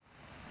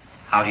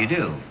How do you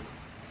do?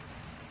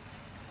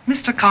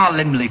 Mr. Carl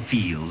Lemley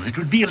feels it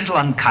would be a little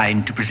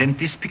unkind to present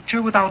this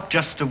picture without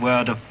just a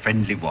word of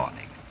friendly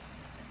warning.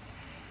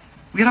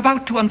 We are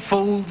about to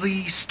unfold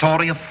the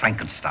story of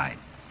Frankenstein,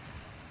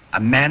 a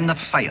man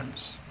of science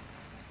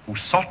who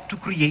sought to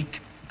create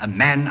a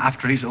man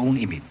after his own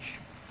image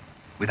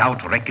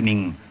without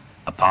reckoning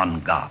upon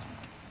God.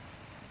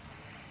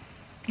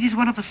 It is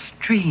one of the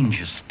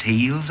strangest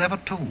tales ever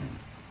told.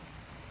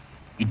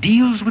 It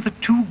deals with the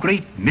two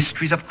great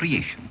mysteries of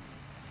creation,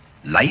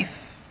 life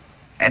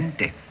and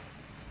death.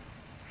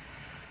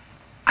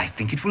 I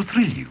think it will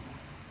thrill you.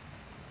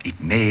 It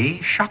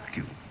may shock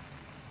you.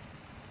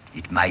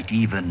 It might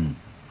even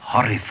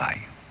horrify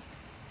you.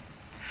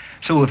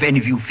 So if any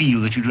of you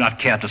feel that you do not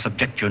care to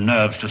subject your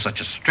nerves to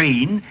such a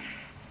strain,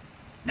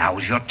 now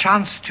is your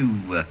chance to,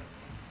 well,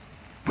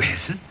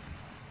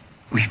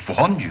 we've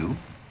warned you.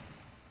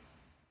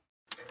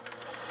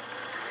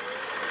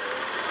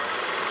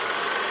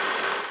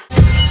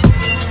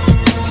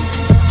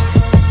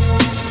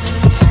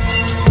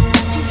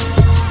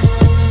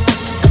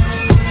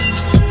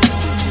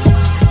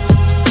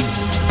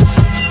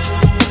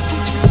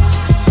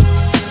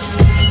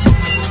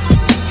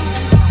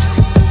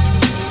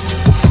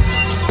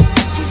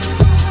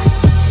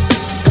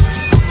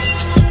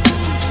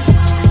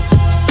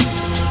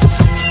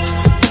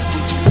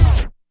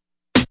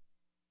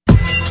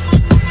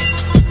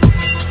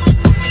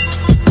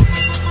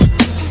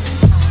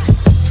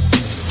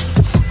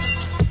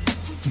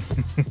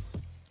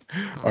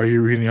 Are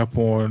you reading up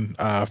on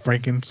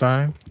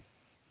Frankenstein?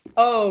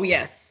 Oh,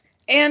 yes.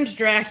 And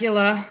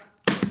Dracula,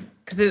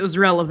 because it was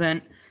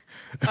relevant.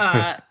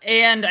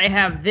 And I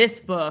have this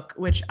book,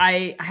 which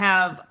I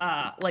have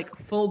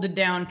folded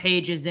down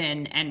pages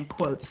in and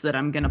quotes that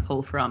I'm going to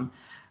pull from.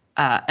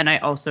 And I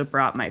also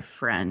brought my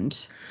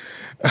friend.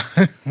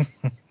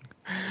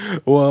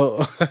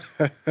 Well,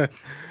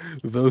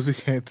 those who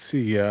can't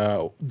see,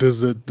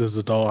 does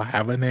the doll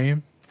have a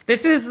name?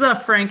 This is the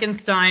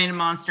Frankenstein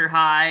Monster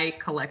High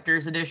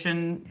Collector's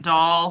Edition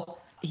doll.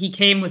 He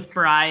came with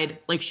Bride.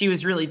 Like, she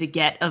was really the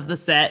get of the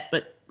set,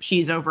 but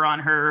she's over on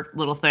her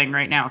little thing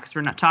right now because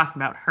we're not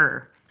talking about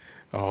her.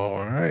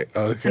 All right.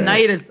 Okay.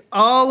 Tonight is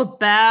all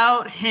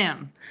about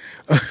him.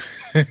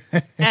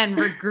 And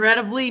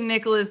regrettably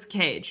Nicolas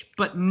Cage,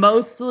 but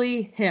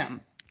mostly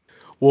him.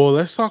 Well,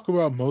 let's talk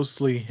about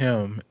mostly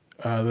him,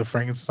 the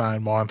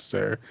Frankenstein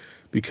monster,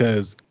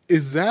 because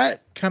is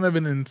that kind of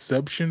an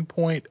inception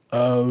point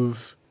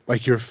of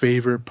like your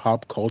favorite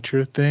pop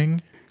culture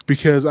thing?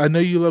 Because I know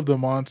you love the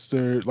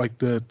monster, like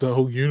the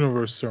whole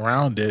universe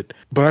around it,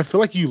 but I feel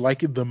like you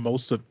like it the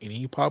most of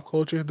any pop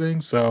culture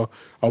thing. So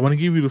I want to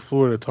give you the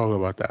floor to talk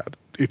about that,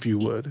 if you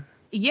would.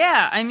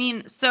 Yeah, I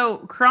mean, so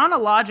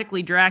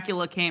chronologically,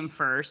 Dracula came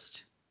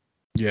first.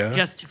 Yeah.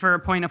 Just for a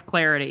point of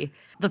clarity.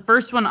 The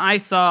first one I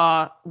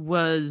saw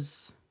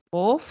was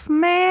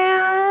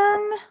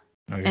Wolfman.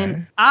 Okay.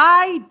 And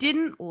I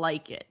didn't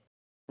like it.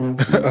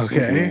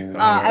 Okay.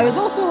 I was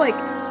also like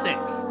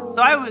 6,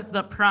 so I was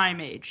the prime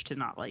age to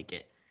not like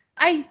it.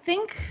 I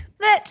think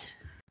that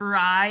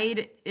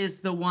Bride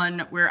is the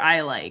one where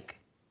I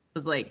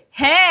was like,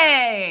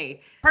 hey,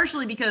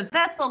 partially because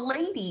that's a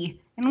lady,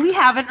 and we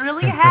haven't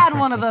really had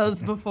one of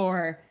those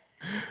before.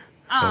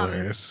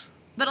 Hilarious.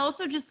 But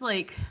also just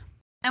like,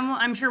 and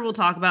I'm sure we'll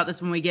talk about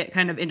this when we get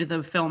kind of into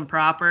the film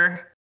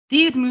proper.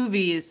 These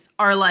movies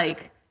are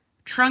like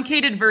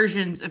truncated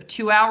versions of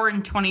 2-hour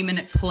and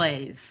 20-minute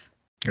plays.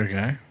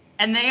 Okay.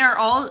 And they are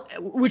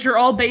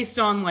all based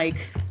on like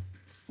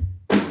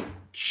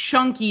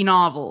chunky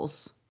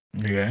novels.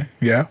 Okay.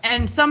 Yeah.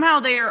 And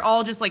somehow they are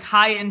all just like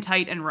high and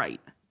tight and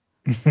right.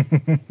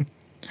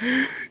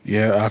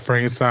 Yeah.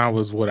 Frankenstein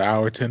was what,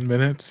 hour 10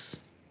 minutes?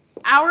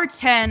 Hour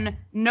 10,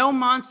 no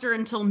monster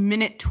until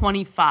minute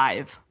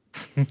 25.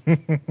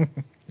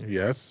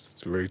 Yes,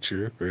 very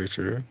true, very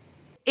true.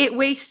 It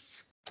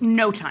wastes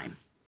no time.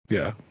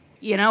 Yeah.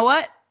 You know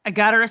what? I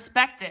gotta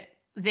respect it.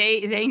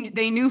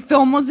 They knew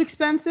film was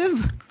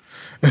expensive.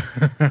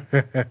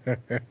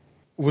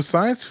 Was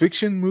science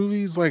fiction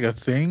movies like a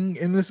thing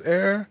in this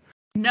era?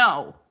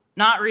 No,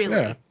 not really.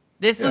 Yeah.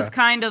 This was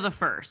kind of the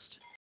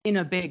first in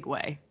a big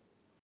way.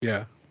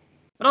 Yeah.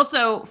 But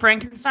also,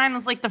 Frankenstein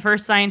was like the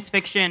first science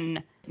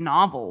fiction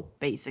novel,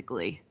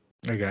 basically.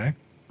 Okay.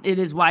 It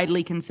is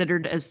widely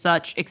considered as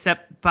such,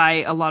 except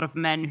by a lot of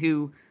men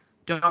who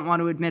don't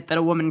want to admit that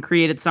a woman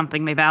created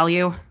something they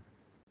value.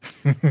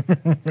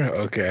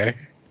 Okay.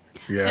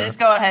 Yeah. So just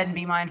go ahead and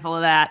be mindful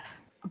of that.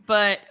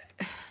 But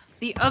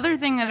the other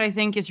thing that I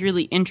think is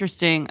really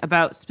interesting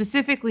about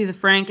specifically the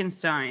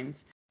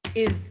Frankensteins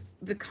is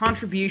the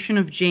contribution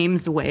of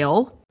James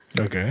Whale.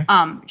 Okay.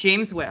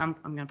 James Whale, I'm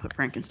going to put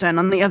Frankenstein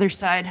on the other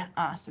side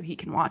so he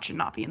can watch and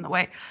not be in the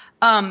way.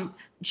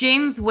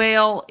 James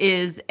Whale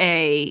is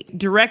a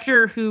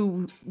director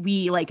who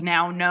we like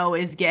now know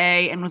is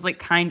gay and was like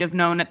kind of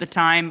known at the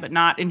time, but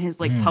not in his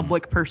like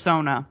public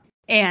persona.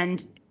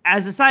 And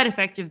as a side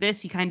effect of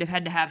this, he kind of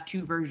had to have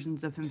 2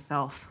 versions of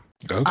himself.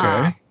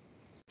 Okay.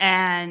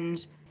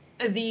 And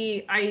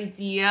the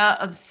idea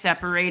of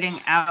separating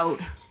out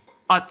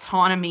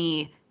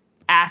autonomy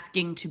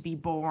asking to be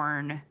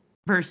born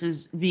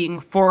versus being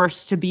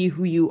forced to be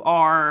who you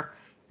are,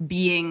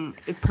 being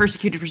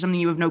persecuted for something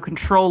you have no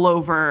control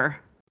over.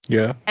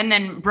 Yeah. And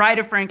then Bride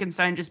of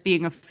Frankenstein just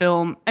being a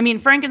film. I mean,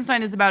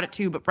 Frankenstein is about it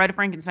too, but Bride of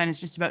Frankenstein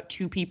is just about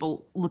two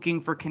people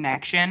looking for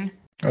connection.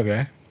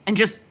 Okay. And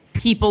just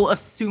people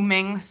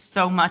assuming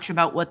so much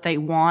about what they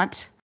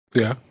want.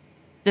 Yeah.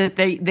 That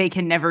they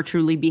can never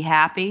truly be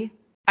happy.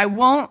 I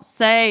won't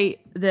say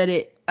that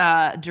it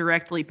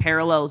directly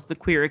parallels the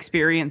queer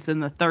experience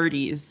in the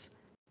 30s,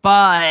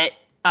 but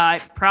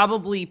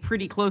probably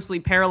pretty closely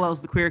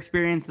parallels the queer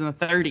experience in the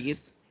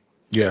 30s.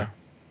 Yeah.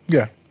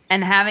 Yeah.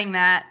 And having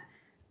that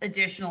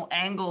additional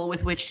angle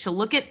with which to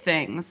look at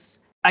things,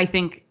 I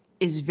think,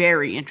 is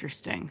very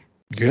interesting.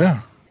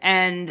 Yeah.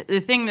 And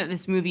the thing that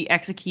this movie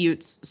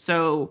executes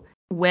so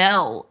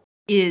well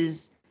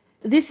is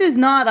this is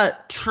not a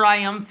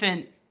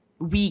triumphant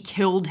 "we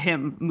killed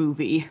him"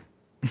 movie.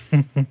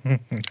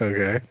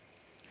 Okay.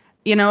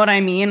 You know what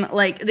I mean?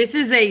 Like, this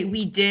is a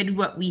we did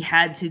what we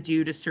had to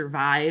do to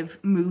survive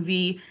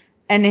movie.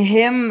 And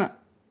him,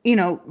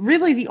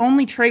 really the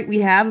only trait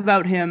we have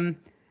about him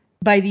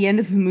by the end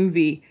of the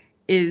movie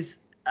is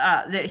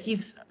that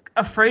he's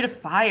afraid of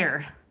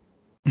fire.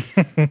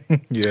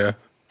 Yeah.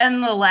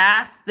 And the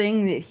last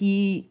thing that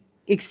he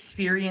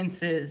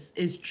experiences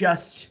is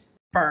just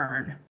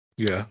burn.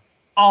 Yeah.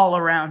 All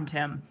around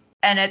him.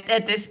 And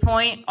at this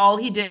point, all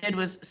he did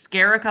was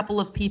scare a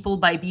couple of people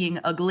by being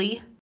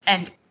ugly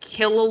and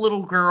kill a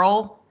little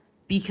girl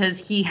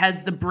because he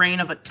has the brain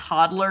of a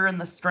toddler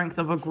and the strength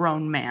of a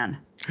grown man.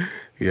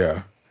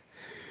 Yeah.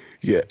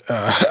 Yeah.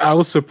 I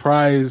was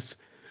surprised.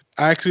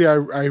 Actually,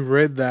 I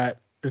read that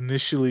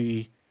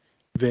initially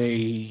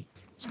they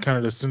kind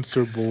of the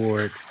censor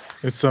board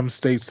in some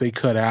states they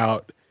cut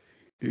out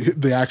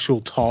the actual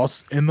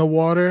toss in the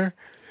water,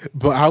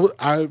 but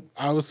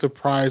I was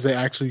surprised they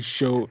actually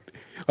showed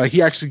like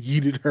he actually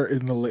yeeted her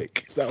in the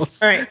lake. That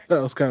was Right.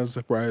 That was kind of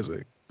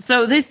surprising.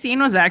 So this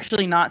scene was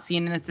actually not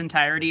seen in its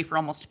entirety for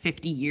almost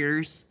 50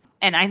 years.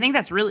 And I think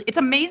it's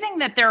amazing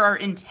that there are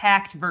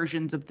intact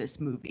versions of this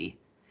movie,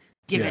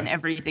 given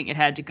everything it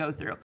had to go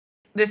through.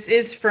 This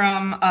is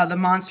from The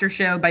Monster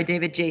Show by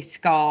David J.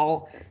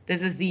 Skal.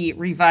 This is the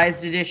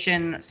revised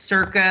edition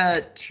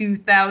circa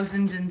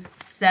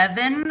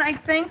 2007, I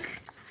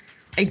think.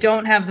 I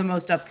don't have the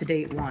most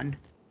up-to-date one.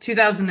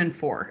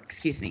 2004,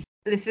 excuse me.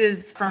 This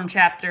is from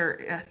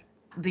chapter,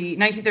 the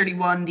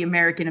 1931, The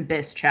American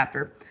Abyss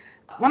chapter.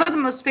 One of the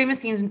most famous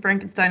scenes in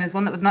Frankenstein is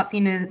one that was not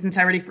seen in its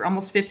entirety for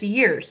almost 50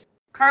 years.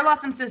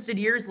 Karloff insisted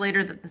years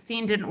later that the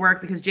scene didn't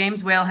work because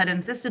James Whale had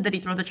insisted that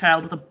he throw the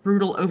child with a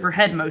brutal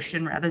overhead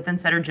motion rather than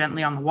set her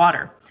gently on the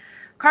water.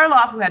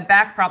 Karloff, who had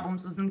back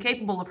problems, was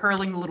incapable of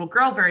hurling the little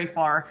girl very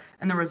far,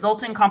 and the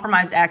resulting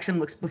compromised action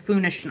looks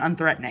buffoonish and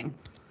unthreatening.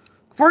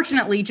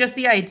 Fortunately, just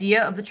the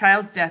idea of the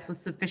child's death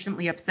was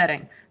sufficiently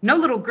upsetting. "No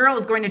little girl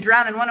is going to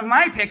drown in one of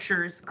my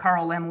pictures,"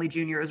 Carl Laemmle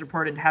Jr. is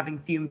reported having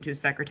fumed to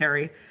his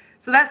secretary.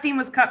 So that scene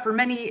was cut for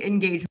many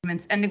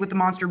engagements, ending with the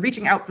monster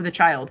reaching out for the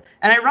child,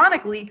 and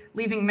ironically,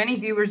 leaving many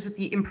viewers with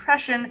the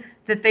impression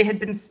that they had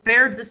been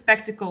spared the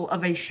spectacle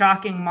of a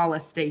shocking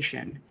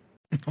molestation.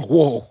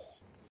 Whoa.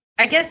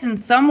 I guess in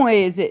some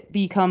ways it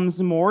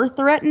becomes more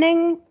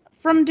threatening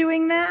from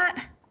doing that,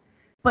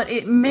 but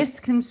it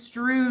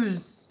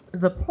misconstrues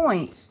the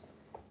point,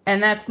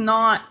 and that's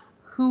not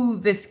who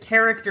this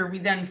character we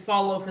then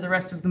follow for the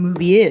rest of the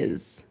movie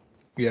is.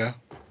 Yeah.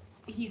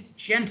 He's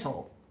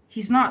gentle.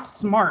 He's not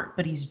smart,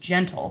 but he's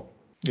gentle.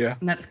 Yeah.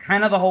 And that's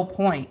kind of the whole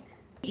point.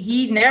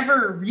 He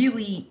never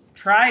really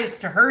tries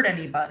to hurt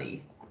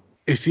anybody.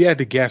 If you had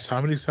to guess,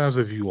 how many times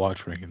have you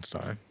watched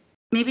Frankenstein?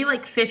 Maybe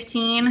like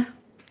 15.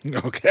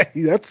 Okay,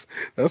 that's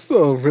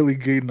a really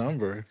good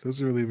number. That's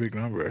a really big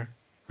number.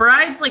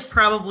 Bride's like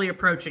probably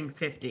approaching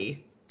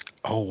 50.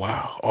 Oh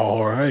wow!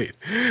 All right,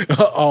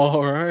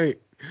 all right.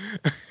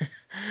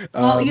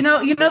 Well, you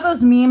know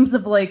those memes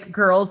of like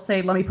girls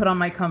say, "Let me put on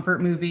my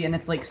comfort movie," and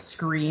it's like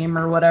Scream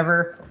or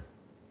whatever.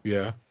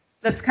 Yeah.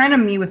 That's kind of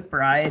me with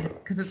Bride,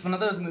 because it's one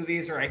of those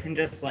movies where I can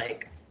just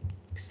like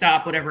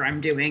stop whatever I'm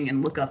doing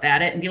and look up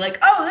at it and be like,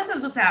 "Oh, this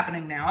is what's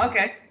happening now."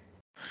 Okay.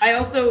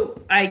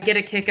 I get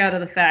a kick out of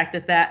the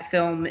fact that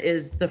film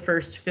is the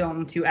first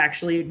film to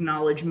actually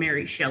acknowledge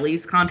Mary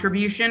Shelley's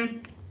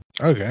contribution.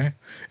 Okay.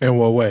 In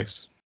what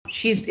ways?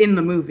 She's in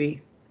the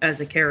movie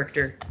as a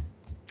character.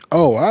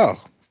 Oh wow.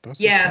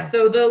 Yeah,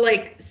 so the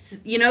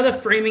the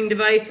framing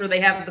device where they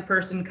have the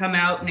person come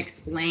out and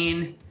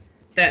explain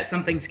that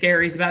something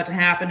scary is about to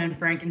happen in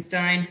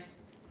Frankenstein.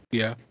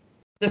 Yeah.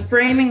 The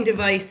framing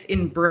device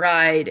in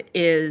Bride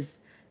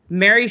is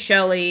Mary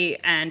Shelley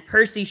and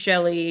Percy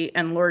Shelley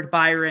and Lord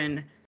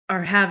Byron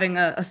are having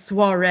a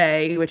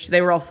soiree, which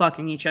they were all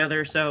fucking each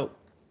other, so,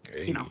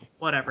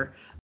 whatever.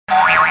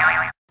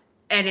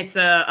 And it's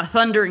a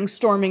thundering,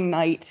 storming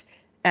night,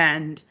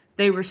 and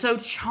they were so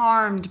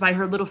charmed by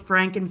her little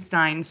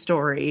Frankenstein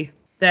story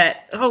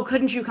that,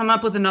 couldn't you come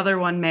up with another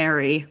one,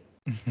 Mary?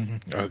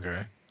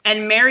 Okay.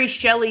 And Mary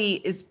Shelley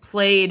is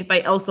played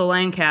by Elsa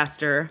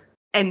Lancaster,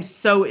 and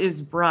so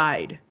is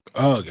Bride.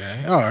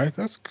 Okay, all right,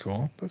 that's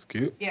cool. That's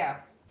cute. Yeah.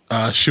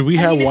 Should we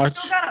I have mean, it's watched?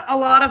 still got a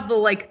lot of the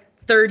like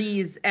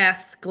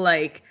 30s-esque,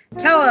 like,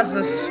 tell us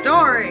a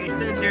story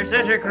since you're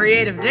such a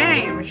creative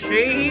dame,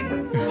 she.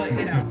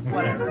 But,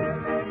 whatever.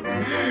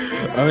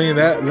 I mean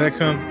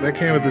that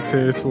came with the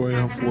territory,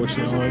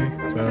 unfortunately.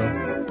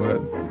 So,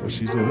 but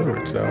she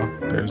delivered. So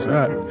there's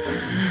that.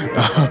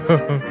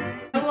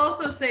 I will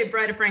also say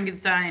Bride of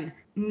Frankenstein,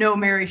 no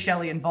Mary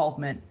Shelley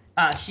involvement.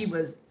 She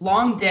was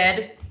long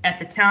dead at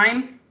the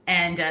time,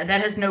 and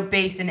that has no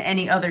base in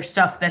any other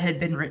stuff that had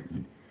been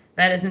written.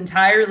 That is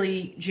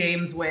entirely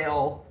James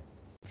Whale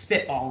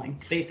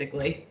spitballing,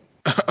 basically.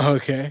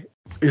 Okay.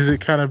 Is it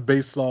kind of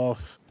based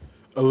off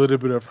a little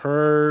bit of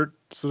her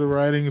sort of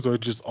writings, or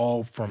just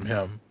all from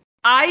him?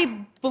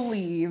 I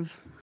believe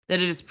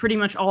that it is pretty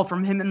much all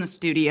from him in the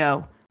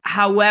studio.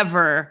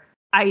 However,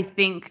 I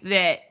think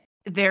that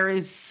there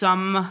is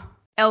some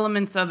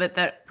elements of it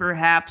that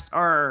perhaps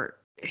are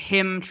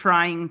him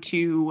trying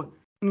to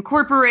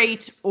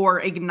incorporate or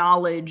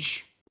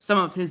acknowledge some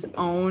of his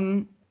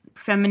own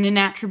feminine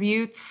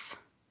attributes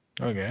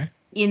Okay.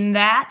 in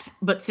that.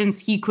 But since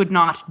he could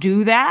not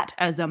do that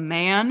as a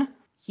man,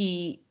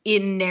 he,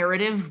 in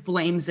narrative,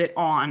 blames it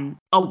on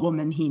a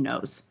woman he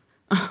knows.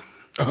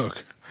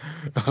 Okay.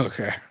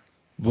 Okay.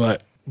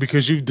 But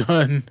because you've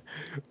done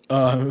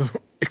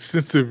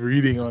extensive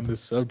reading on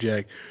this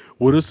subject,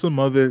 what are some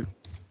other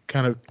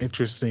kind of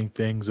interesting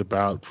things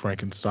about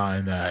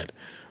Frankenstein that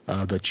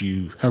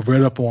you have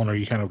read up on or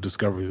you kind of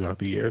discovered throughout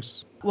the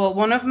years? Well,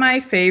 one of my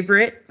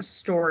favorite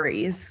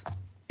stories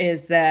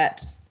is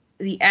that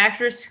the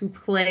actress who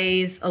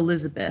plays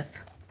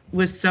Elizabeth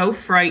was so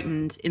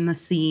frightened in the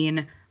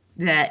scene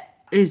that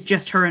is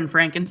just her and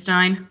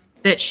Frankenstein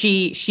that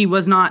she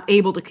was not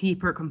able to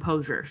keep her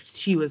composure.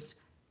 She was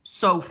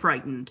so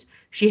frightened.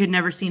 She had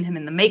never seen him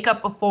in the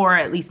makeup before,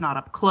 at least not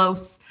up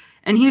close.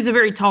 And he was a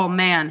very tall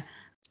man.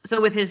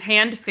 So with his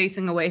hand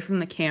facing away from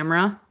the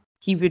camera,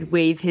 he would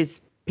wave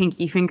his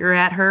pinky finger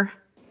at her.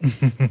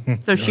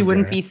 So she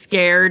wouldn't be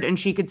scared, and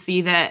she could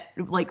see that,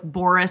 like,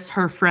 Boris,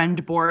 her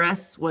friend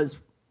Boris, was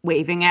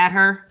waving at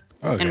her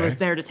and was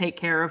there to take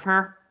care of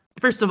her.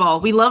 First of all,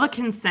 we love a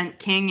consent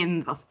king in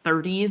the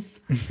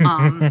 30s.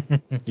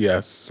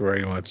 Yes,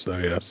 very much so,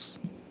 yes.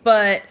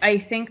 But I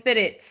think that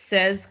it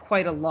says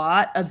quite a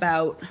lot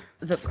about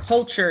the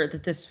culture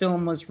that this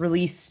film was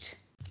released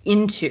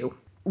into,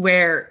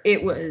 where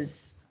it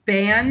was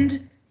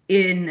banned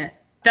in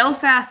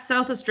Belfast,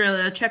 South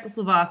Australia,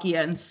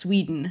 Czechoslovakia, and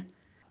Sweden.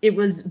 It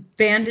was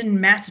banned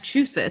in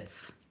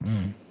Massachusetts.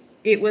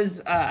 It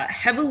was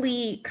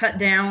heavily cut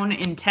down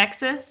in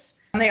Texas.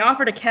 And they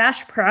offered a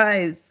cash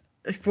prize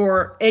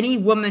for any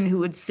woman who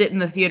would sit in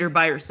the theater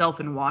by herself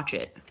and watch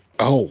it.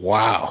 Oh,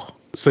 wow.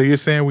 So you're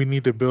saying we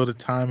need to build a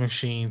time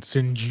machine,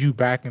 send you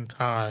back in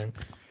time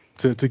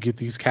to get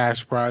these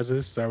cash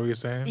prizes? Is that what you're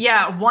saying?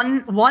 Yeah,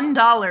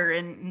 $1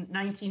 in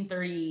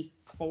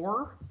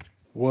 1934.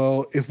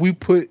 Well, if we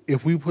put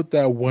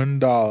that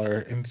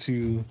 $1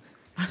 into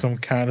some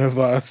kind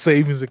of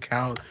savings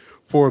account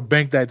for a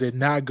bank that did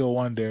not go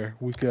under,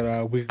 we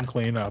can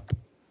clean up.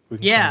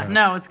 Yeah,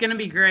 no, it's gonna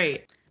be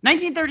great.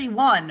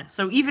 1931,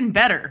 so even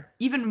better,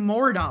 even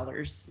more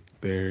dollars.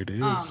 There it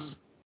is.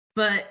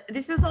 But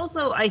this is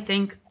also, I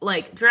think,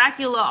 like,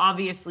 Dracula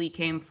obviously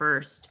came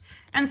first.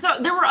 And so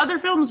there were other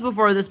films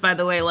before this, by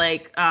the way,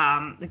 like,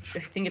 I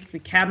think it's The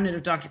Cabinet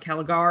of Dr.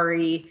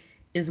 Caligari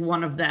is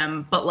one of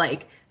them. But,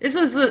 like, this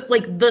was,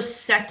 like, the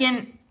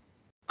second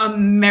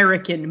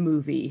American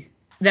movie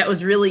that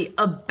was really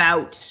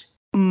about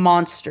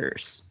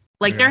monsters.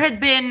 Like,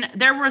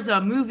 there was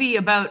a movie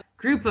about a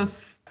group of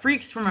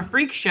freaks from a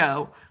freak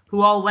show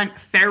who all went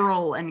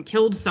feral and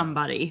killed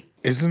somebody.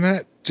 Isn't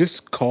that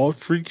just called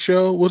Freak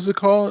Show? What's it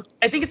called?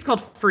 I think it's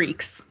called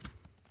Freaks.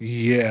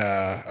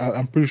 Yeah,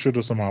 I'm pretty sure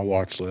that's on my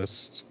watch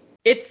list.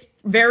 It's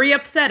very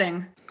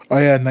upsetting. Oh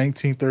yeah,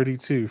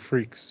 1932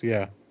 Freaks.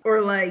 Yeah.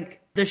 Or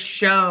like The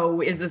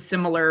Show is a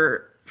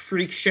similar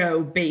freak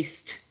show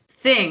based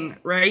thing,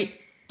 right?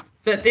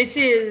 But this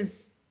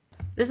is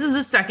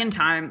the second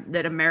time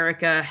that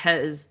America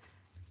has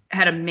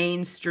had a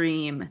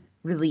mainstream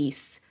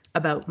release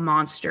about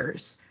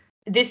monsters.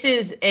 This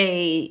is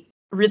a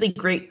really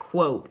great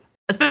quote,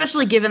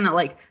 especially given that,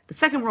 like, the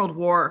Second World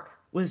War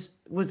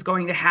was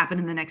going to happen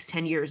in the next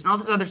 10 years and all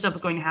this other stuff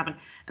was going to happen.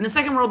 And the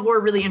Second World War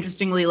really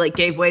interestingly, like,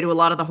 gave way to a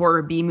lot of the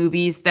horror B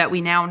movies that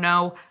we now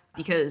know,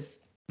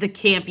 because the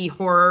campy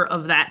horror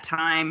of that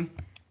time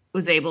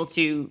was able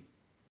to,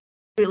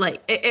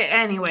 like,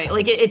 anyway,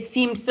 like, it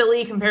seemed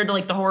silly compared to,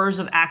 like, the horrors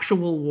of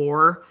actual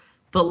war,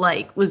 but,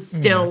 like, was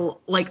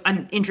still like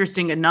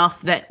interesting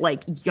enough that,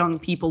 like, young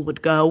people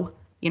would go.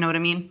 You know what I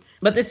mean?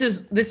 But this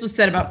was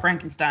said about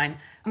Frankenstein.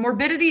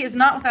 Morbidity is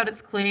not without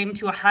its claim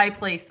to a high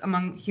place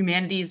among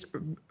humanity's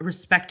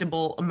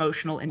respectable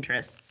emotional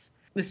interests.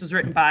 This was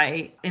written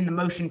in the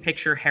Motion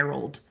Picture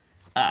Herald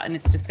in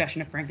its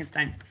discussion of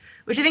Frankenstein,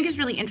 which I think is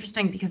really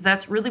interesting because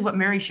that's really what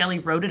Mary Shelley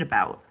wrote it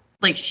about.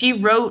 Like, she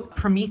wrote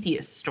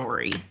Prometheus'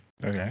 story.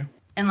 Okay.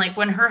 And, like,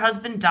 when her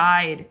husband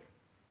died,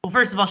 Well,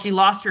 first of all, she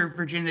lost her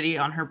virginity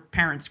on her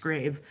parents'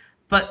 grave,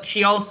 but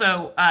she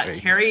also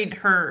carried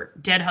her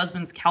dead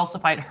husband's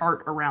calcified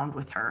heart around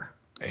with her.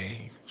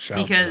 Hey, shout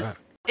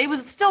because it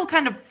was still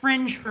kind of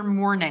fringe for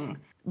mourning,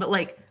 but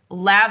like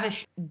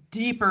lavish,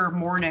 deeper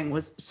mourning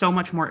was so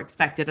much more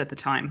expected at the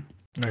time.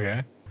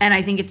 Okay. And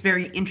I think it's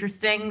very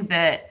interesting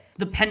that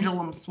the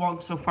pendulum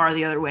swung so far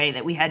the other way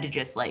that we had to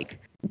just like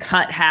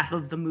cut half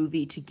of the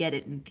movie to get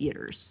it in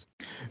theaters.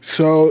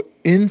 So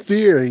in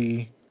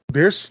theory,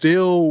 there's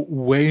still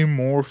way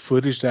more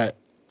footage that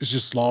is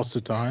just lost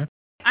to time.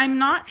 I'm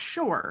not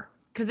sure,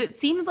 because it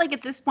seems like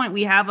at this point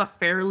we have a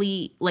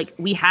fairly, like,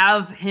 we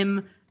have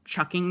him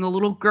chucking the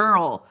little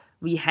girl.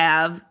 We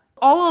have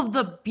all of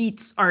the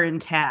beats are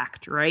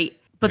intact, right?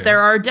 But there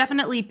are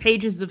definitely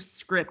pages of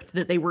script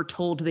that they were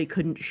told they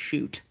couldn't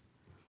shoot.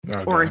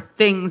 Okay. Or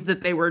things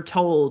that they were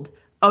told,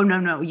 oh,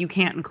 no, you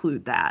can't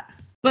include that.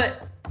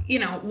 But, you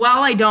know, while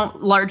I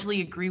don't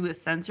largely agree with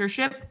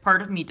censorship,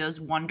 part of me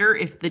does wonder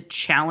if the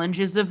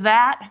challenges of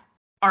that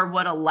are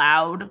what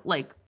allowed,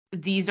 like,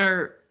 these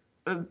are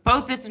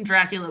both this and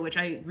Dracula, which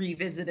I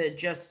revisited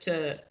just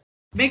to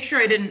make sure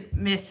I didn't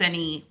miss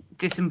any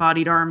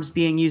disembodied arms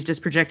being used as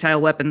projectile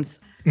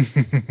weapons.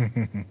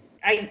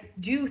 I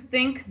do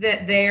think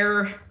that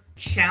their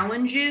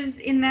challenges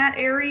in that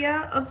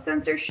area of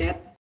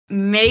censorship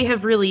may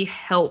have really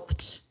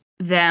helped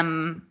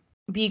them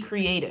be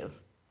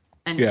creative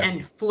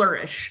and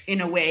flourish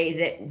in a way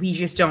that we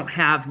just don't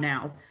have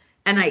now.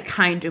 And I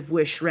kind of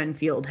wish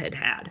Renfield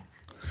had.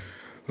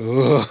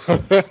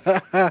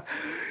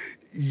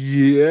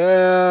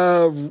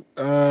 Yeah.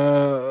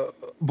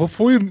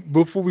 Before we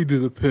do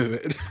the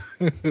pivot,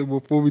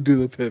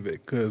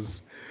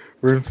 because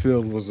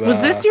Renfield was.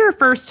 Was this your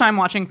first time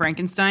watching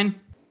Frankenstein?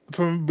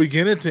 From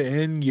beginning to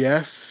end,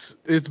 yes.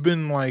 It's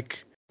been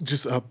like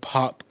just a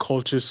pop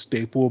culture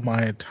staple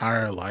my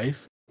entire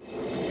life.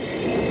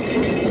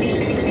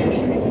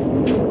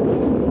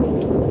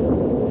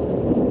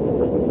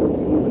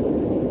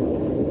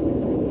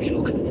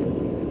 Look,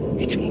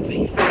 it's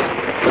moving.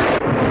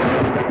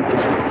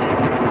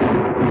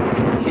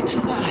 It's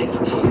alive.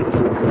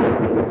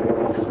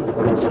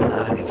 It's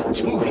alive.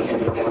 It's moving.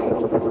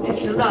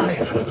 It's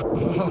alive.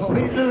 Oh,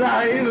 it's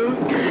alive.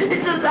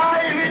 It's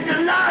alive. It's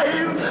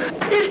alive.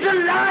 It's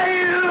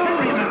alive.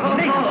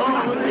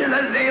 Oh, in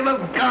the name of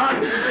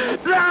God.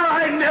 Now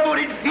I know what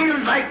it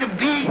feels like to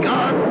be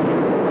God.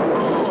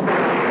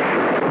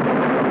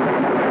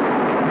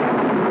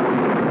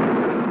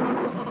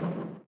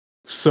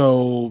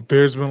 So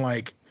there's been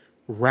like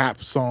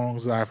rap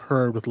songs that I've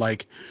heard with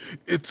like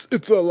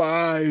it's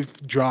alive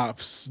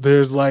drops.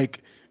 There's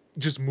like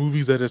just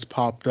movies that has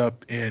popped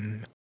up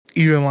in,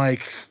 even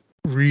like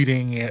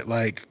reading it,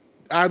 like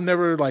I've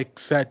never like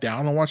sat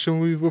down and watched a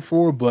movie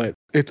before, but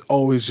it's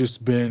always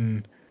just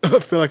been I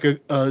feel like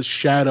a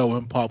shadow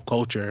in pop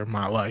culture in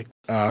my life.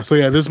 So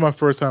yeah, this is my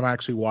first time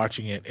actually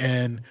watching it,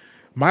 and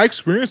my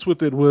experience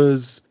with it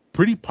was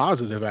pretty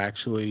positive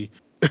actually.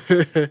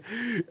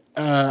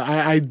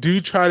 I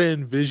do try to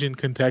envision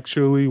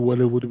contextually what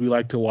it would be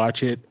like to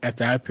watch it at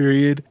that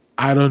period.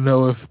 I don't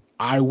know if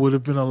I would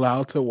have been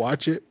allowed to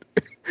watch it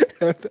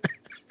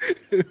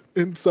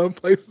in some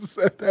places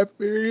at that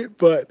period,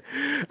 but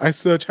I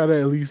still try to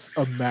at least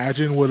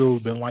imagine what it would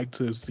have been like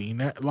to have seen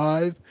that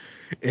live.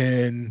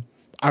 And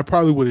I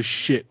probably would have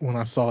shit when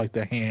I saw like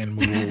the hand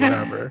move or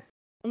whatever.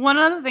 One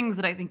of the things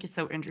that I think is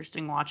so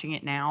interesting watching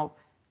it now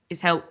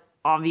is how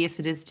obvious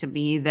it is to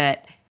me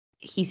that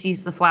he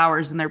sees the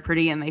flowers and they're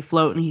pretty and they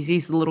float, and he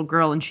sees the little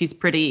girl and she's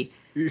pretty,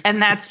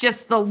 and that's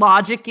just the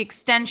logic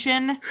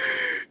extension.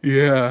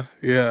 Yeah.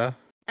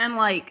 And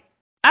like,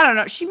 I don't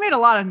know, she made a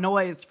lot of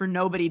noise for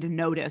nobody to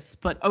notice,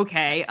 but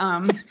okay.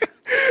 Are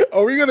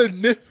we gonna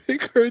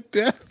nitpick her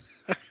death?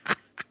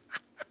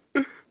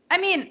 I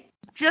mean,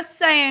 just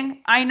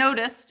saying, I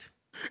noticed.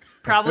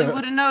 Probably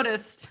would have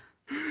noticed.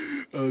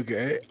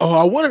 Okay. Oh,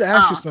 I wanted to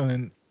ask you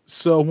something.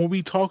 So when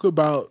we talk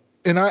about,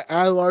 and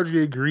I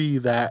largely agree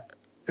that,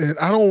 and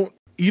I don't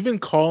even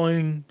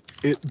calling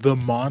it the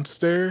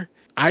monster,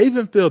 I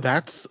even feel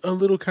that's a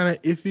little kind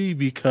of iffy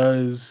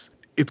because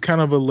it's kind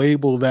of a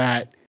label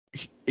that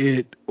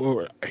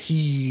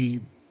he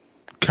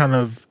kind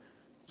of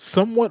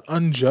somewhat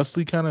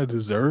unjustly kind of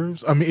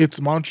deserves. I mean, it's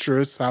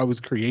monstrous how it was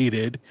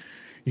created,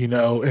 you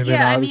know, and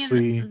then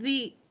obviously. I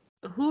mean,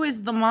 who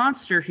is the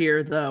monster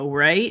here though,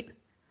 right?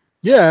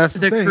 Yeah, that's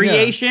the thing,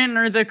 creation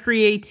or the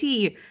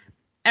createe.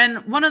 And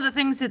one of the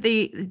things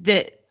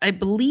that I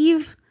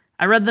believe,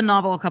 I read the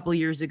novel a couple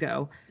years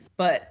ago,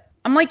 but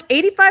I'm like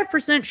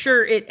 85%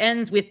 sure it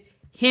ends with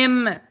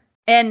him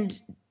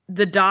and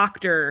the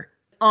doctor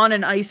on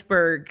an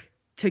iceberg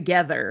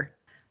together.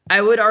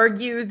 I would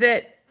argue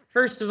that,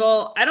 first of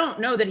all, I don't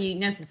know that he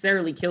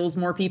necessarily kills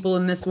more people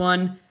in this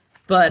one,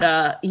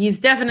 but he's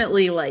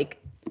definitely like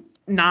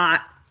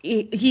not,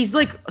 he's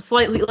like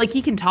slightly, like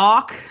he can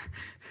talk.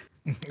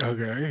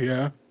 Okay,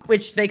 yeah.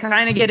 Which they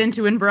kind of get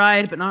into in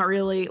Bride, but not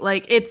really.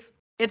 Like, it's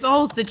a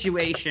whole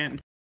situation,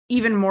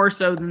 even more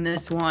so than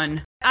this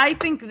one. I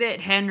think that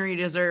Henry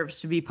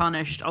deserves to be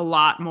punished a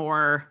lot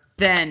more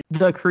than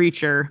the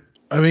creature.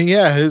 I mean,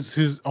 yeah,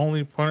 his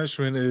only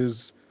punishment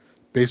is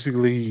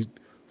basically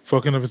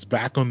fucking up his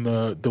back on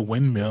the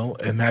windmill,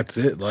 and that's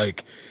it.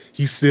 Like,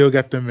 he still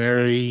got to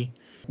marry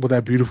with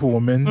that beautiful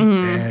woman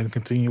and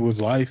continue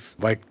his life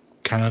like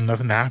kind of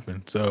nothing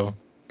happened. So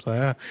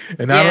yeah.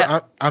 And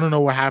I don't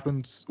know what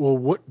happens. Well,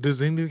 what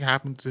does anything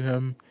happen to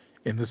him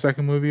in the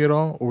second movie at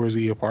all, or is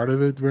he a part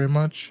of it very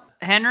much?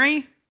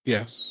 Henry?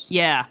 Yes.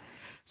 Yeah.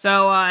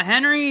 So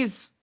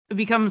Henry's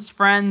becomes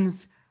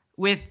friends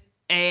with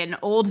an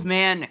old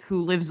man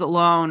who lives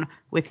alone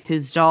with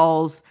his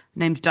dolls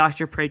named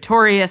Dr.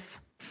 Praetorius.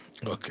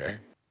 Okay.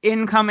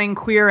 Incoming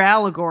queer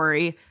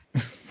allegory.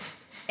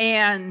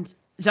 And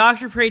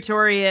Dr.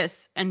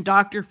 Praetorius and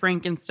Dr.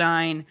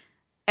 Frankenstein,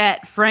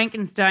 at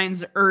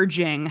Frankenstein's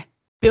urging,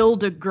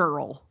 build a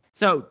girl.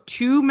 So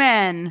 2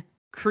 men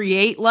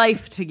create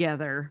life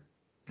together.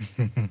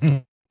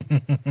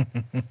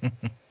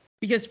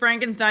 Because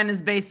Frankenstein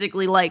is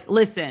basically like,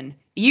 listen,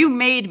 you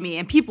made me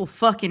and people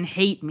fucking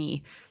hate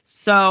me.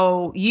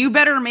 So you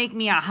better make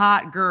me a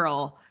hot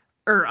girl,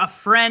 or a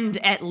friend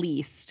at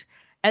least.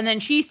 And then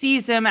she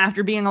sees him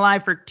after being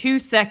alive for 2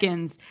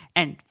 seconds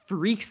and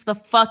freaks the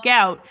fuck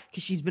out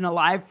because she's been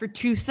alive for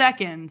 2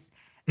 seconds.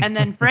 And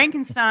then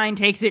Frankenstein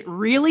takes it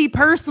really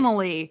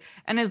personally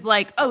and is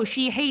like, oh,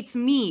 she hates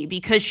me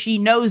because she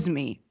knows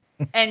me.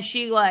 And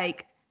she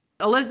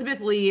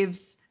Elizabeth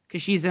leaves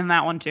because she's in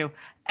that one too.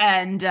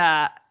 And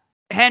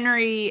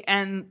Henry,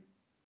 and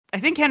I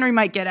think Henry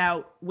might get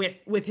out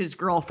with his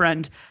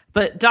girlfriend,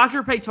 but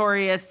Dr.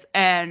 Praetorius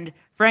and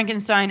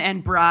Frankenstein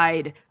and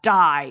Bride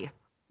die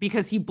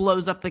because he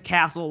blows up the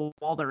castle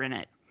while they're in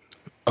it.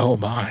 Oh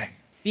my.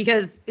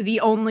 Because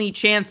the only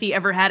chance he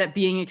ever had at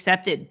being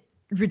accepted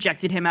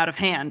rejected him out of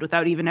hand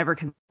without even ever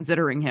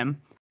considering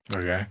him.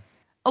 Okay.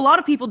 A lot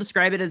of people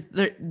describe it as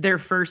their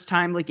first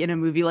time in a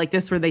movie like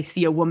this where they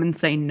see a woman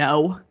say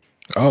no.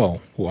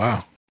 Oh,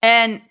 wow.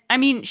 And, I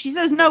mean, she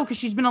says no because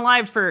she's been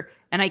alive for,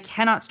 and I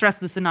cannot stress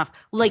this enough,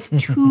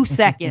 2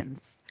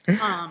 seconds.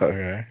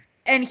 Okay.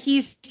 And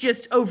he's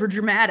just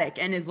overdramatic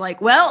and is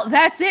like, well,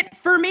 that's it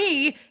for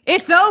me.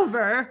 It's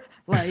over.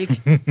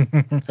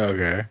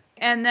 Okay.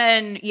 And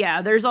then,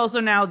 yeah, there's also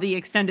now the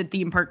extended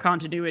theme park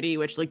continuity,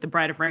 which, the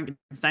Bride of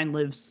Frankenstein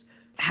Lives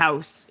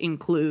house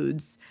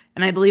includes.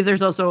 And I believe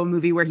there's also a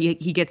movie where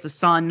he gets a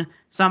son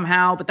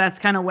somehow, but that's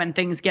kind of when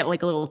things get, a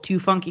little too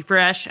funky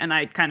fresh, and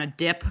I kind of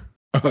dip.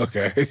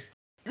 Okay.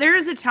 There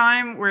is a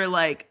time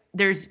where,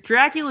 there's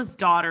Dracula's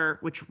Daughter,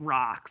 which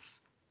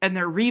rocks, and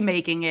they're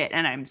remaking it,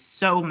 and I'm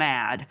so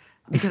mad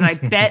because I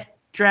bet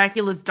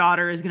Dracula's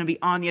Daughter is going to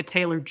be Anya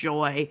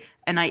Taylor-Joy,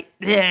 and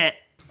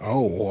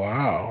Oh,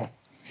 wow.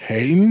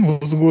 Hayden,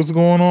 what's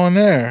going on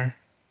there?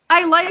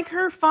 I like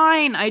her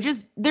fine.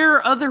 There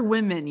are other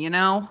women,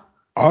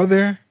 Are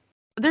there?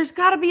 There's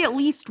got to be at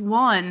least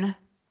one.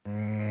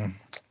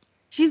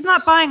 She's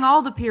not buying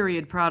all the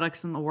period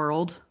products in the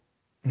world.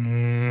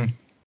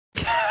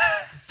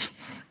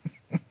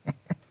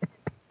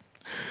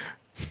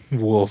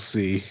 We'll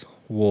see.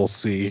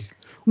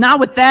 Not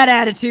with that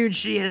attitude,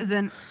 she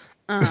isn't.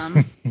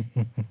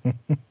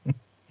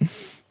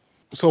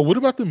 So what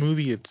about the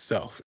movie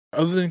itself?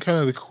 Other than kind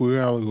of the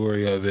queer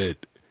allegory of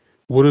it,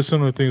 what are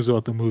some of the things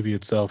about the movie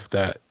itself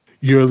that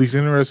you're at least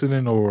interested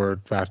in or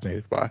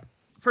fascinated by?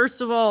 First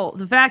of all,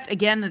 the fact,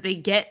 again, that they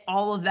get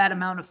all of that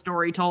amount of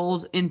story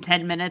told in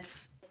 10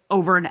 minutes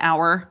over an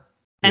hour,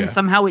 and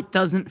somehow it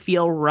doesn't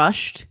feel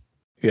rushed,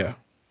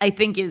 I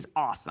think is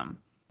awesome.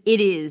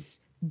 It is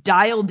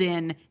dialed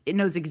in. It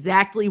knows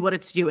exactly what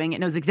it's doing. It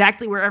knows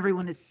exactly where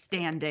everyone is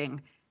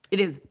standing.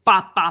 It is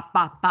bop, bop,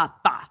 bop,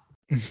 bop, bop.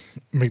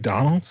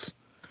 McDonald's?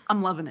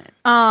 I'm loving it.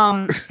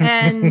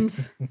 And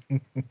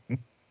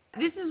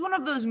this is one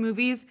of those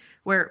movies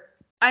where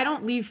I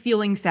don't leave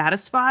feeling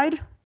satisfied.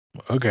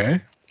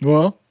 Okay.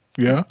 Well,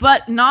 yeah.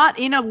 But not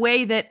in a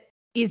way that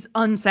is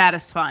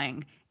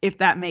unsatisfying, if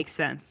that makes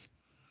sense.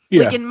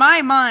 Yeah. In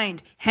my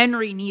mind,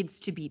 Henry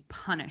needs to be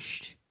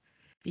punished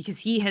because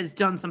he has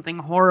done something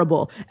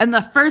horrible. And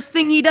the first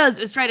thing he does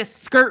is try to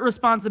skirt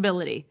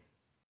responsibility.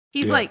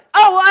 He's like,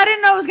 oh, I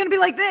didn't know it was going to be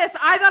like this.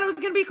 I thought it was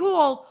going to be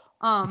cool.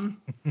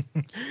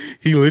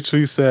 He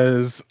literally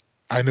says,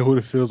 I know what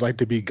it feels like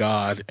to be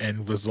God,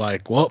 and was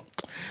like, well,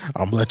 I'm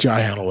going to let y'all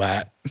handle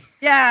that.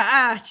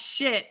 Yeah,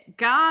 shit.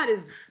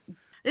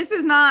 This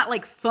is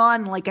not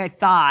fun like I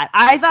thought.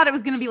 I thought it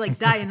was going to be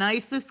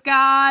Dionysus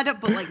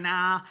God, but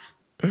nah.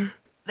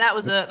 That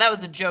was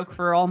a joke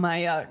for all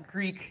my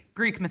Greek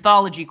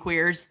mythology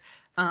queers.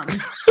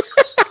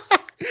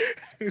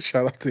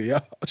 Shout out to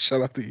y'all.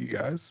 Shout out to you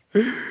guys.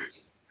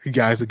 You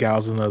guys, the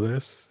gals, and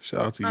others.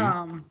 Shout out to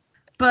you.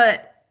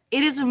 But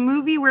it is a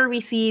movie where we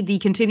see the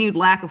continued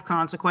lack of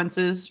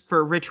consequences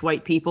for rich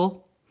white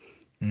people.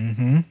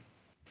 Mm-hmm.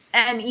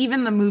 And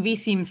even the movie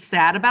seems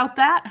sad about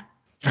that.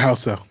 How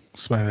so?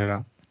 Explain it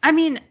out. I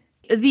mean,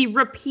 the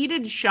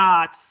repeated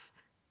shots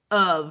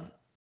of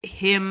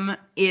him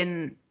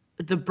in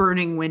the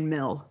burning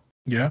windmill.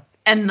 Yeah.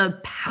 And the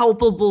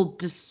palpable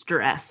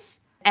distress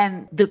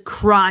and the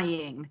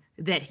crying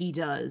that he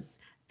does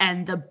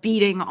and the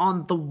beating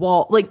on the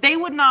wall. Like, they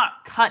would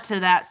not cut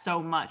to that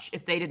so much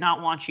if they did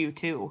not want you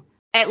to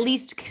at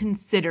least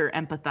consider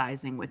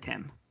empathizing with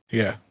him.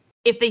 Yeah.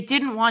 If they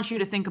didn't want you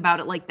to think about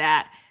it like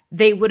that,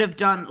 they would have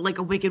done like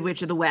a Wicked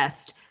Witch of the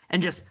West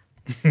and just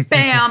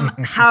bam,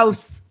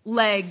 house,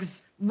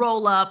 legs,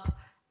 roll up,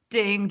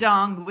 ding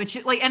dong,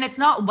 which like, and it's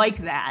not like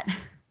that.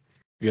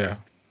 Yeah.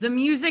 The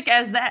music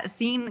as that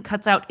scene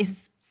cuts out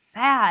is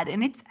sad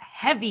and it's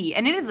heavy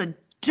and it is a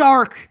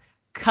dark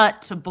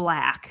cut to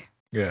black.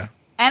 Yeah.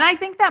 And I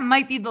think that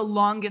might be the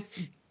longest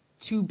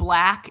to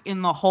black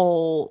in the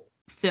whole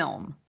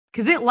film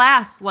because it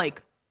lasts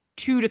like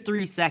 2 to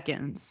 3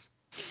 seconds.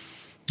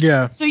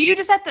 Yeah. So you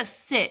just have to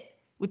sit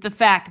with the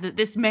fact that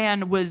this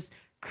man was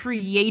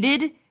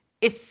created,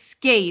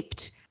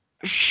 escaped,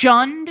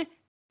 shunned,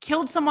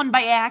 killed someone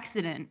by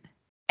accident,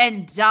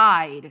 and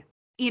died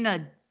in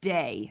a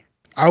day.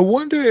 I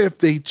wonder if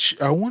they.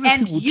 I wonder if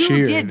And people you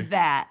cheered. did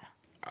that.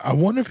 I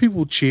wonder if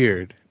people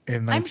cheered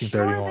in I'm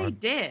 1931. sure they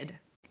did.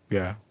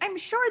 Yeah. I'm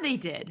sure they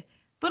did.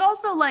 But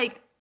also,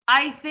 like,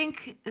 I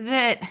think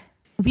that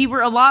we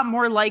were a lot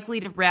more likely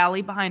to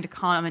rally behind a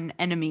common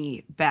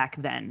enemy back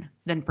then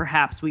than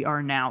perhaps we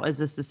are now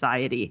as a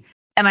society.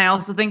 And I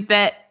also think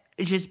that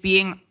just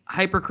being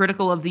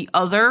hypercritical of the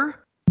other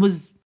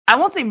was, I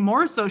won't say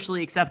more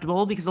socially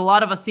acceptable because a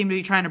lot of us seem to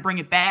be trying to bring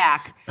it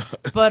back,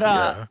 but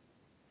Yeah.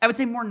 I would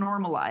say more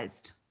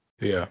normalized.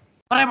 Yeah.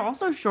 But I'm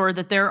also sure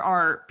that there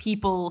are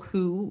people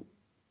who,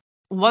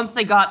 once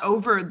they got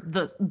over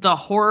the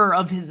horror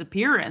of his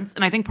appearance,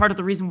 and I think part of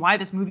the reason why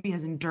this movie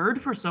has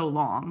endured for so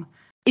long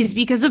is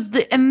because of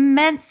the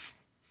immense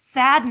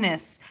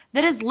sadness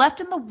that is left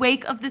in the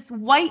wake of this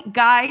white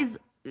guy's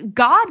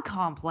God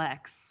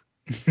complex.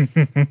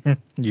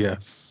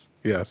 Yes.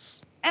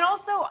 Yes. And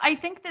also, I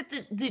think that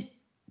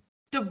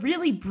the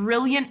really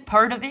brilliant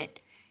part of it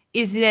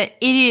is that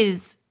it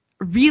is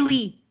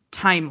really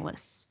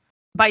timeless.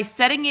 By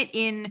setting it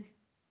in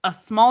a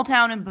small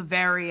town in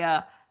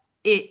Bavaria,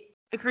 it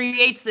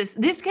creates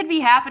this could be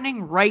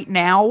happening right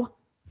now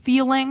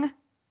feeling,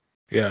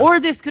 Yeah. or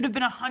this could have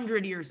been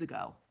 100 years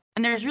ago.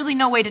 And there's really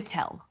no way to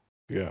tell,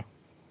 Yeah.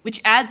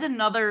 which adds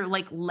another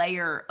like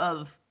layer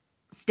of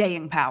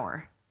staying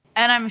power.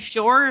 And I'm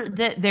sure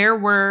that there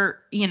were,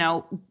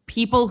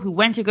 people who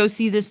went to go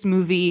see this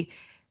movie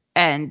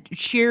and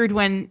cheered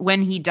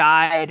when he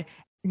died,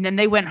 and then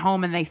they went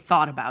home and they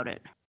thought about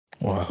it.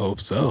 Well, I hope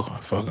so. I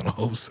fucking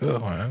hope so,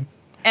 man.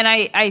 And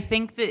I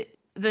think that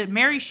the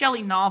Mary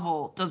Shelley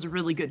novel does a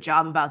really good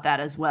job about that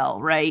as well,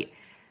 right?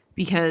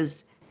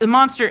 Because the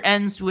monster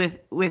ends with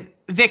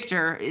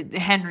Victor,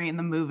 Henry in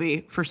the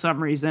movie, for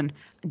some reason,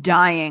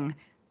 dying,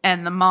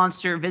 and the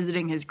monster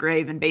visiting his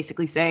grave and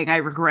basically saying, I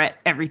regret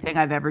everything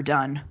I've ever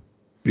done.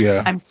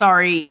 Yeah. I'm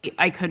sorry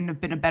I couldn't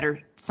have been a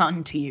better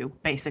son to you,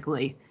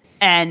 basically.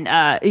 And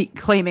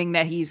claiming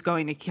that he's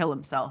going to kill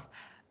himself.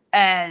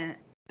 And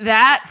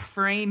that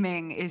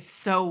framing is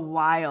so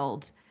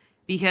wild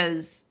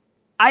because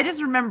I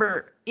just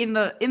remember in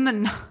the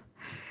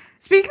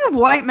speaking of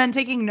white men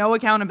taking no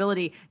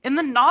accountability, in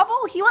the novel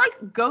he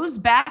like goes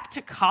back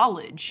to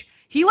college.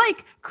 He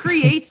like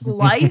creates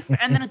life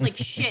and then it's like,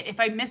 shit, if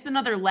I miss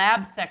another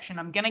lab section,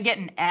 I'm going to get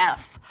an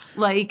F.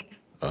 Like,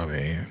 I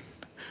mean,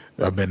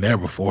 I've been there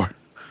before.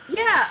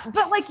 yeah,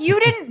 but like you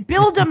didn't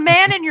build a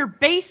man in your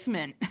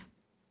basement.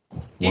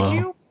 Did Well,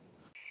 you?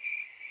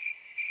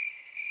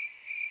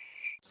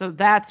 So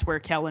that's where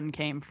Kellen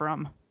came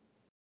from.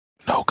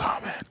 no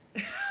comment.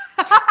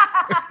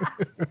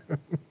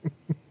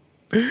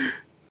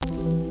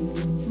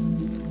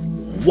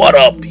 What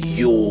up,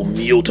 you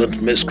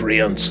mutant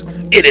miscreants?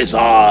 It is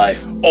I,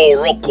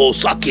 Oroko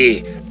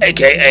Saki,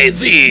 aka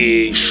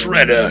The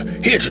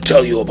Shredder, here to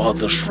tell you about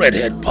the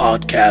Shredhead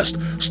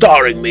podcast,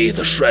 starring me,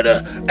 the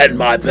Shredder, and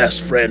my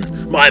best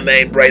friend, my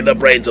main brain, the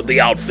brains of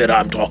the outfit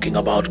I'm talking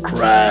about,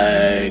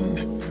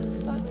 Krang.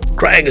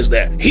 Krang is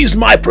there. He's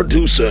my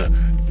producer.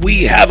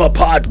 We have a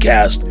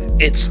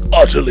podcast. It's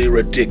utterly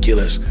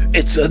ridiculous.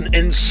 It's an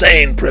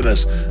insane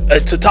premise.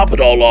 To top it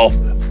all off,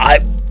 I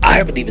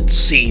haven't even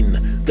seen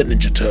the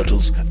Ninja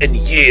Turtles in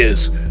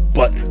years,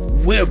 but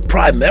we're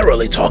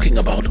primarily talking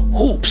about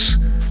hoops.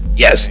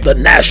 Yes, the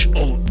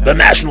national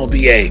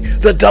BA,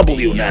 the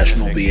W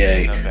national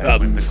BA.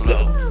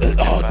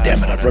 Oh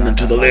damn it, I've run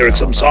into the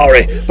lyrics. I'm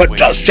sorry, but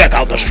just check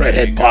out the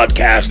Shredhead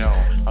podcast.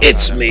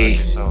 It's me.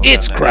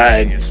 It's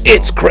Krang.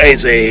 It's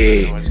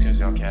crazy.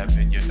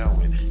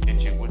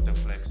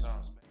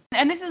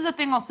 And this is a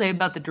thing I'll say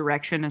about the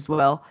direction as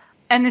well.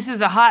 And this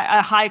is a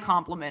high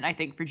compliment, I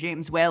think, for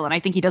James Whale. And I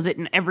think he does it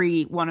in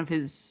every one of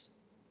his,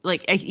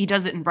 like, he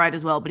does it in Bride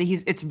as well. But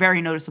it's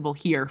very noticeable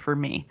here for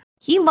me.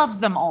 He loves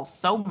them all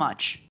so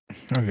much.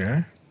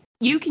 Okay.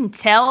 You can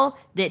tell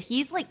that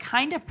he's, like,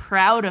 kind of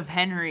proud of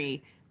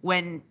Henry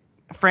when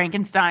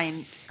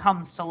Frankenstein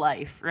comes to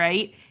life,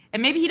 right?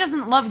 And maybe he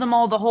doesn't love them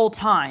all the whole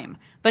time.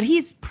 But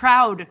he's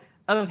proud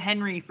of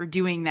Henry for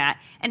doing that.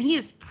 And he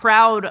is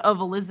proud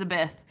of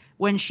Elizabeth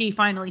when she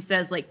finally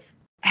says, like,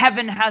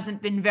 heaven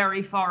hasn't been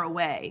very far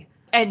away.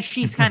 And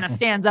she's kind of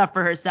stands up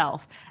for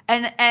herself.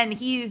 And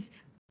he's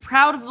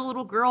proud of the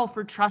little girl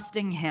for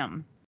trusting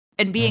him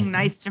and being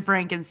nice to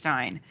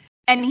Frankenstein.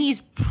 And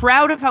he's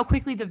proud of how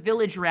quickly the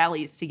village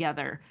rallies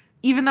together,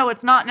 even though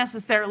it's not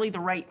necessarily the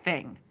right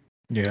thing.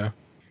 Yeah.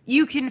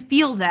 You can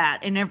feel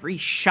that in every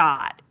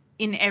shot,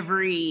 in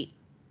every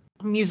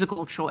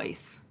musical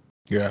choice.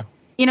 Yeah.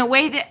 In a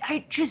way that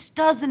it just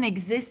doesn't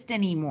exist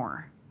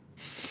anymore.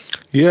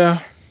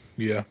 Yeah.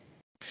 Yeah.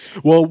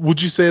 Well,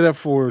 would you say that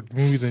for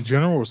movies in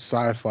general or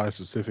sci-fi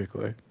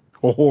specifically?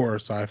 Or horror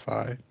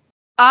sci-fi?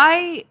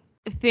 I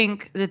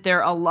think that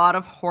there are a lot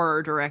of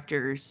horror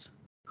directors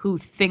who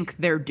think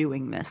they're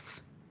doing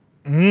this.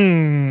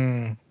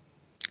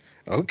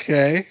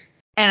 Okay.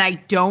 And I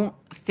don't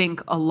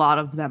think a lot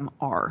of them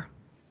are.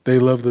 They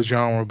love the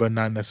genre, but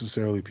not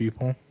necessarily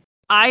people.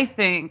 I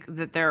think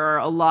that there are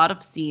a lot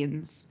of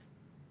scenes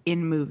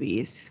in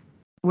movies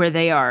where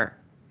they are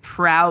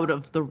proud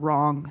of the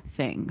wrong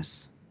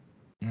things.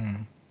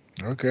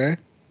 Okay.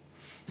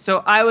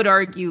 So I would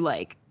argue,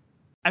 like,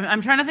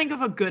 I'm trying to think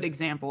of a good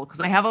example because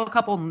I have a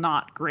couple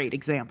not great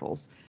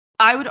examples.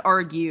 I would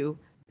argue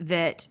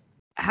that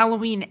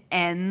Halloween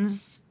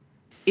Ends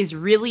is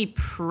really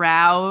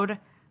proud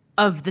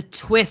of the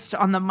twist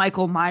on the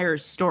Michael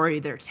Myers story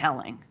they're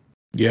telling.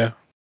 Yeah.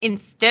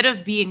 Instead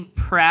of being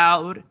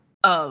proud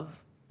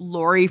of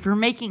Laurie for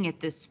making it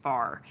this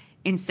far,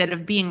 instead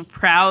of being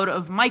proud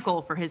of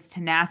Michael for his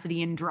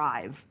tenacity and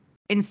drive,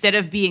 instead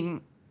of being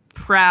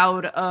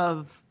proud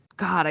of,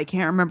 God, I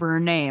can't remember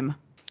her name.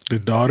 The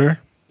daughter?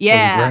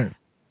 Yeah,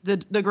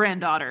 the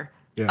granddaughter.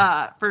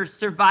 Yeah. For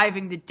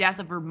surviving the death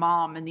of her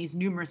mom and these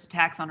numerous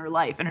attacks on her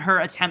life and her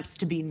attempts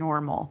to be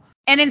normal.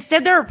 And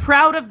instead they're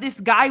proud of this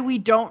guy we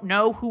don't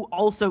know who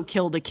also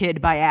killed a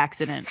kid by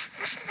accident.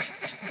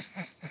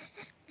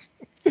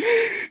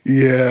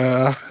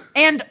 Yeah.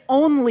 And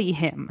only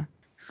him.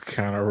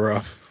 Kind of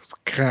rough. It's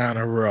kind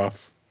of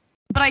rough.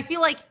 But I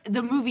feel like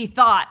the movie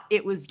thought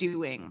it was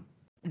doing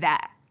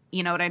that.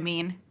 You know what I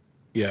mean?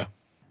 Yeah.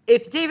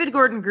 If David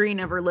Gordon Green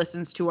ever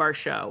listens to our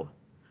show,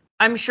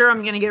 I'm sure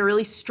I'm going to get a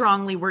really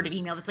strongly worded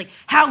email that's like,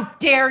 how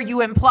dare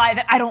you imply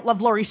that I don't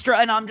love Laurie Strode?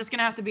 And I'm just going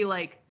to have to be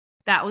like,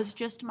 that was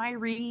just my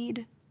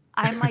read.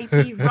 I might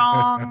be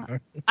wrong.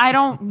 I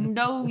don't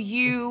know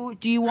you.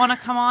 Do you want to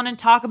come on and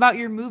talk about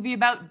your movie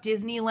about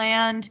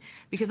Disneyland?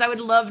 Because I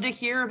would love to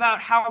hear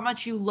about how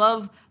much you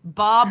love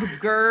Bob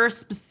Gurr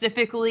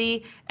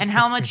specifically and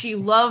how much you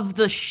love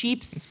the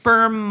sheep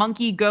sperm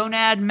monkey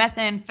gonad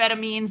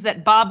methamphetamines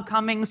that Bob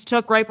Cummings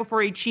took right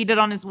before he cheated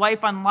on his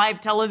wife on live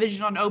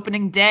television on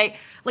opening day.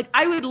 Like,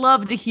 I would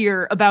love to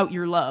hear about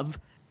your love.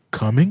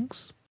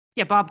 Cummings?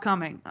 Yeah, Bob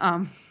Cummings.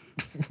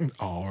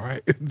 All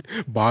right.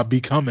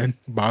 Bobby coming.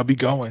 Bobby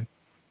going.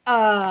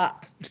 I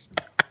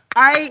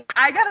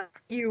gotta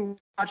you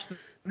watch the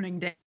opening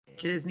day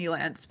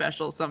Disneyland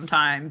special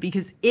sometime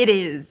because it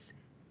is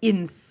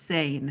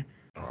insane.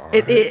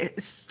 Right.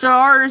 It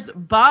stars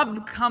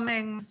Bob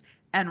Cummings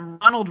and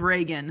Ronald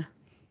Reagan.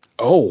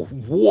 Oh,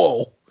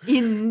 whoa.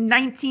 In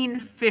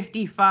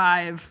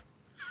 1955.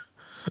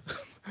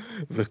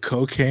 The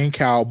cocaine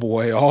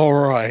cowboy. All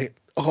right.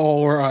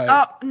 All right.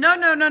 Oh,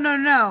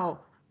 no.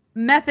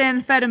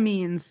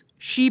 Methamphetamines,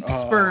 sheep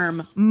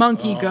sperm,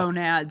 monkey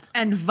gonads,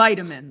 and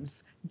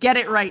vitamins. Get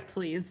it right,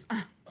 please.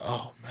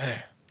 Oh,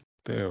 man.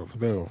 They're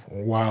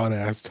wild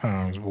ass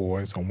times,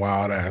 boys. Some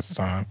wild ass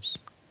times.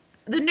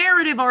 The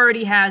narrative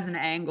already has an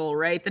angle,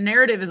 right? The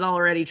narrative is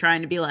already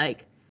trying to be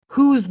like,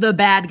 who's the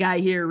bad guy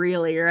here,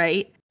 really,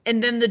 right?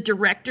 And then the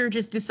director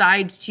just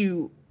decides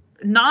to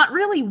not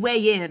really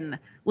weigh in.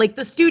 Like,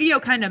 the studio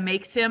kind of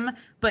makes him,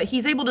 but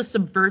he's able to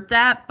subvert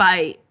that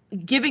by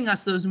giving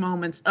us those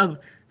moments of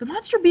the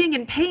monster being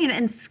in pain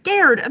and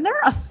scared, and they're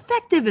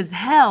effective as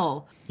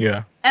hell.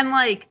 Yeah. And,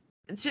 like,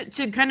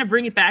 to kind of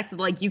bring it back to,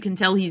 like, you can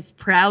tell he's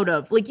proud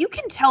of. Like, you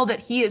can tell that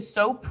he is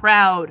so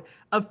proud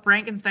of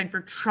Frankenstein for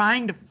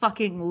trying to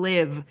fucking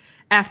live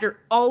after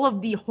all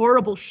of the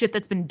horrible shit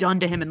that's been done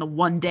to him in the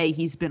one day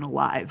he's been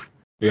alive.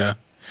 Yeah.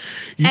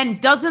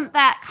 And doesn't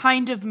that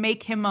kind of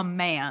make him a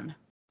man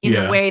in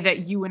the way that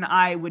you and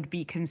I would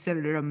be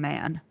considered a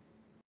man?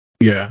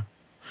 Yeah.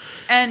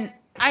 And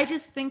I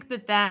just think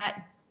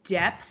that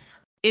depth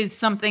is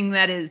something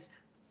that is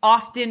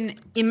often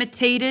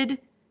imitated,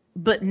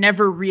 but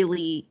never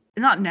really,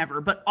 not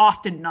never, but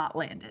often not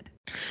landed.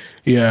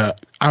 Yeah.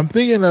 I'm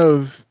thinking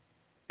of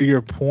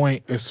your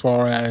point as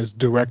far as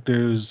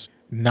directors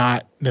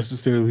not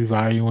necessarily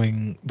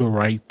valuing the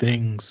right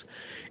things.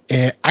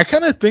 And I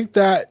kind of think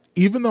that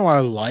even though I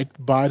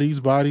liked Bodies,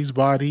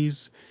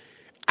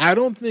 I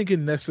don't think it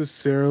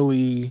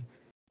necessarily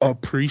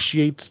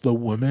appreciates the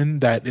women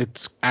that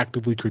it's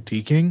actively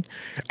critiquing.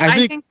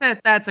 I think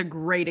that that's a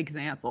great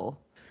example.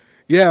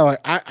 Yeah, like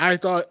I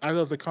thought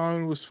the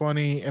comedy was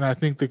funny and I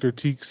think the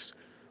critiques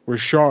were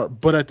sharp,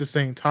 but at the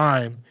same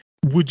time,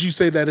 would you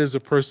say that as a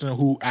person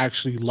who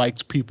actually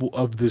likes people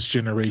of this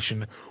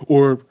generation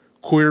or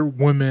queer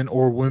women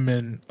or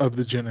women of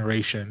the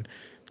generation,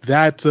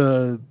 that's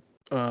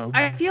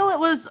I feel it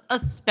was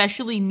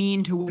especially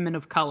mean to women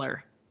of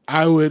color.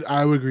 I would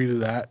agree to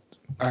that.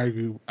 I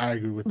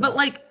agree with that. But,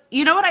 like,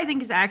 you know what I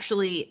think is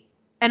actually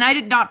and I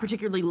did not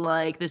particularly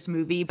like this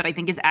movie, but I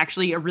think is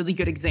actually a really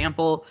good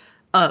example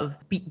of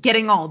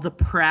getting all the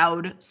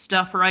proud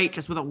stuff right,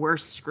 just with a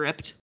worse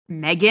script.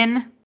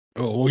 Megan.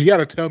 Oh, well, you got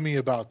to tell me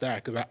about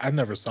that because I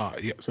never saw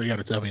it yet. So you got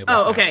to tell me about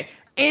that. Oh, okay.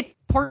 It's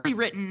poorly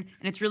written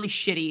and it's really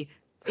shitty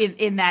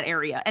in that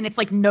area. And it's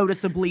like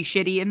noticeably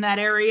shitty in that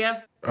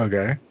area.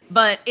 Okay.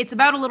 But it's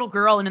about a little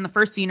girl, and in the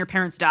first scene, her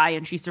parents die,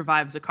 and she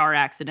survives a car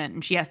accident,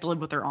 and she has to live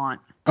with her aunt.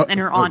 Oh, and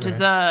her aunt okay.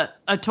 is a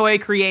toy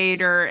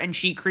creator, and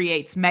she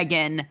creates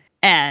Megan,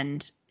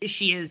 and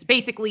she is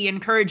basically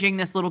encouraging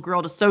this little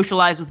girl to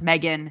socialize with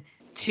Megan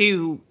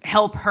to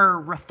help her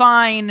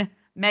refine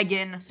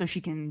Megan so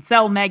she can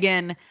sell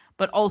Megan.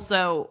 But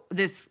also,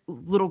 this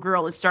little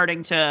girl is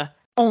starting to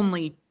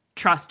only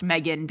trust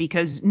Megan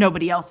because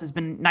nobody else has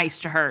been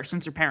nice to her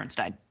since her parents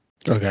died.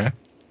 Okay.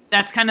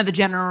 That's kind of the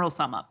general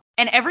sum up.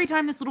 And every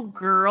time this little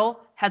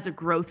girl has a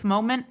growth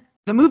moment,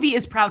 the movie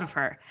is proud of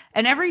her.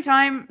 And every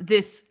time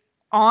this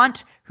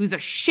aunt, who's a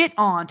shit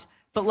aunt,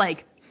 but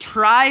like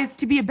tries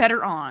to be a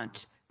better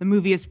aunt, the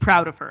movie is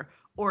proud of her.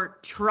 Or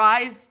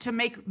tries to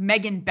make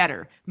Megan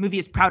better, the movie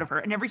is proud of her.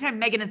 And every time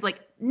Megan is like,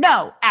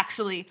 no,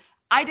 actually,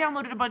 I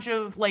downloaded a bunch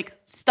of like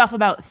stuff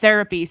about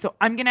therapy, so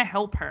I'm going to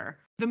help her,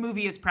 the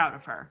movie is proud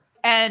of her.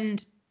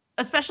 And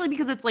especially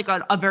because it's like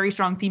a very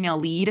strong female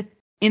lead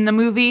in the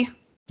movie.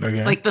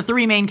 Okay. Like the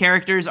three main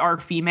characters are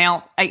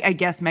female. I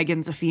guess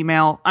Megan's a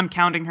female. I'm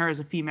counting her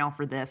as a female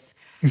for this.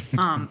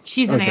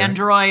 She's an Okay.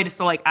 android,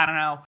 so like, I don't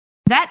know.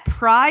 That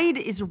pride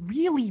is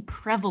really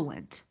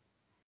prevalent.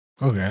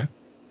 Okay.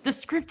 The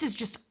script is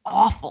just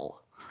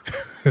awful.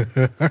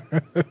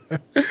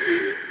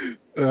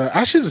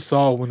 I should have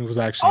saw it when it was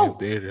actually in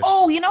theaters.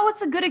 Oh, you know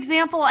what's a good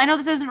example? I know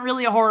this isn't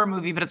really a horror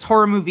movie, but it's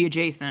horror movie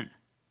adjacent.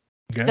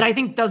 Okay. That I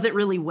think does it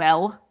really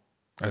well.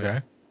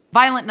 Okay.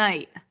 Violent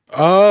Night.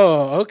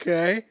 Oh,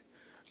 okay.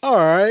 All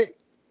right.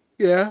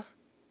 Yeah.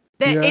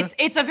 That Yeah.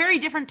 it's a very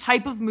different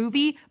type of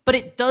movie, but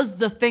it does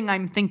the thing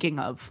I'm thinking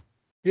of.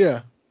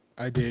 Yeah.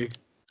 I dig.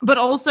 But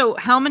also,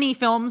 how many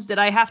films did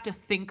I have to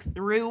think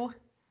through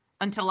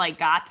until I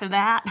got to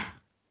that?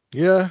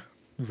 Yeah.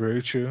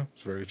 Very true.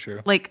 Very true.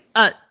 Like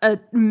a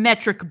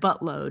metric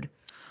buttload.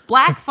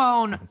 Black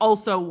Phone,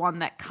 also one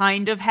that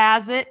kind of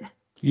has it.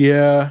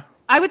 Yeah.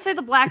 I would say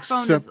the Black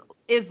Phone Except-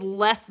 is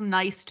less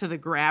nice to the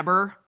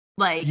grabber.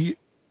 Like, Ye-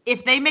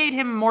 if they made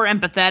him more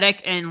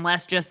empathetic and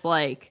less just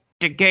like,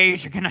 the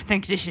gays are gonna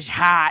think this is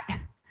hot.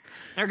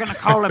 They're gonna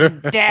call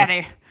him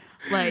daddy.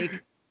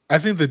 Like, I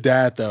think the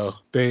dad though,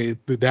 the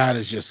dad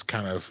is just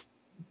kind of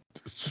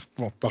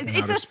fucking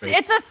outer space.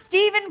 it's a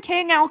Stephen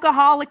King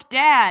alcoholic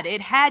dad.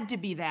 It had to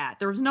be that.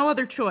 There was no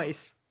other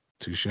choice.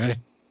 Touche.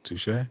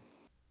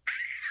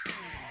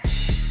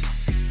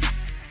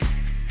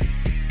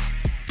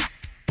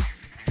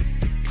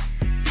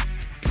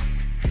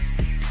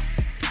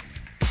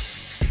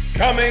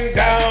 Coming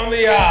down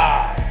the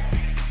aisle,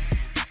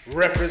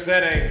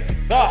 representing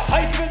the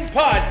Hyphen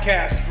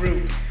Podcast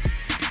Group,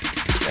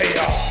 they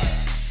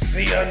are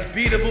the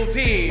unbeatable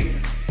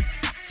team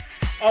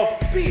of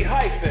B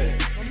Hyphen,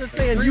 I'm just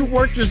saying, you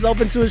worked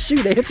yourself into a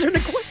shoot. Answer the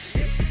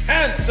question.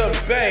 Handsome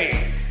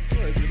Bane,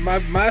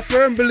 My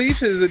firm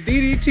belief is that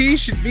DDT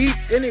should beat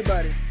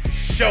anybody.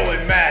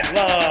 showing mad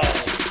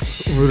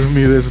love, Riddle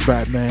me this,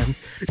 Batman.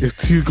 If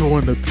two go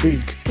in the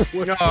pink.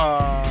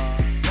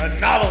 the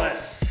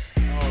novelist,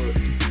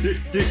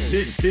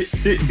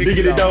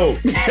 Diggity dog.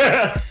 and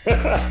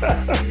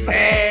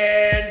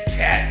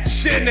Cat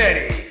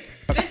Chinetti.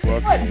 This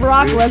is what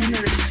Brock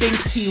Lesnar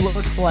thinks he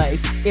looks like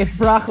if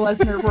Brock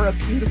Lesnar were a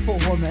beautiful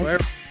woman.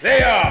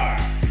 They are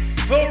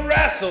the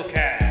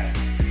Wrestlecast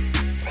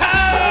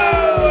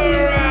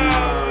Power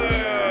Hour.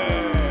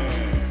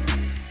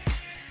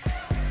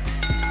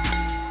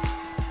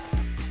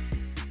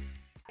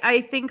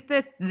 I think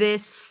that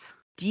this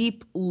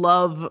deep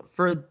love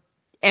for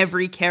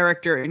every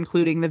character,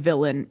 including the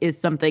villain, is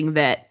something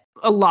that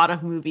a lot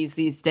of movies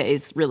these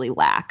days really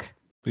lack.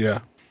 Yeah.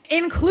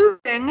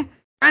 Including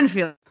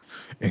Renfield.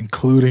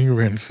 Including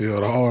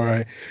Renfield. All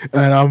right.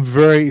 And I'm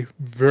very,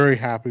 very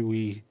happy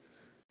we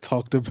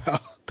talked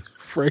about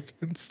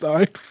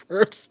Frankenstein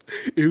first.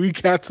 And we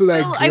got to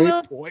that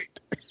great point.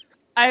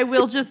 I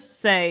will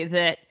just say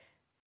that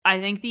I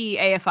think the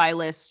AFI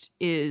list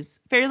is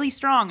fairly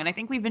strong, and I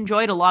think we've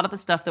enjoyed a lot of the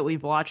stuff that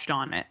we've watched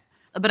on it.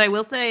 But I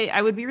will say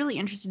I would be really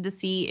interested to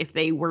see if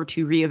they were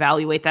to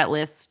reevaluate that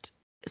list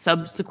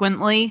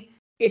subsequently,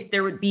 if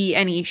there would be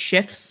any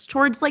shifts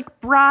towards like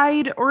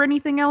Bride or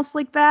anything else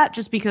like that,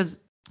 just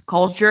because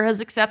culture has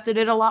accepted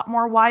it a lot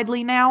more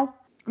widely now.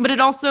 But it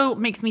also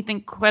makes me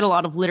think quite a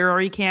lot of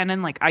literary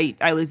canon. Like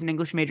I was an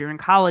English major in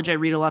college. I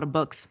read a lot of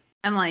books,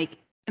 and like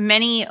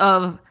many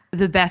of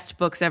the best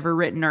books ever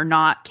written are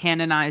not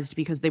canonized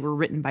because they were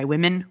written by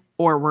women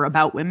or were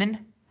about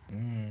women.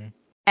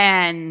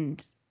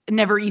 And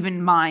never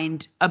even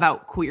mind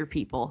about queer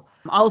people.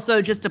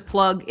 Also, just a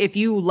plug, if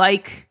you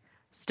like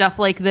stuff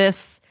like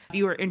this, if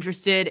you are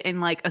interested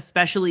in like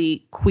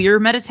especially queer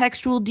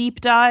metatextual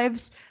deep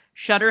dives,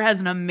 Shudder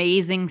has an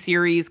amazing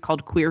series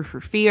called Queer for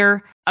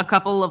Fear. A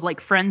couple of like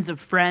friends of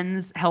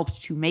friends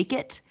helped to make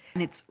it.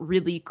 and it's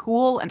really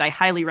cool, and I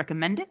highly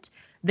recommend it.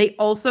 They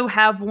also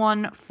have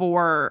one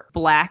for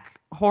Black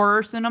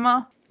horror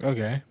cinema.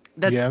 Okay.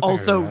 That's Yeah, I've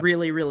also heard of that.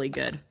 really, really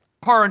good.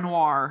 Horror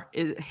Noir,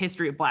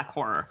 History of Black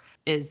Horror,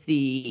 is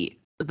the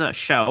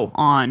show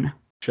on.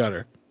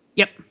 Shudder.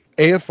 Yep.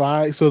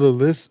 AFI, so the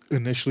list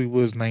initially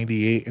was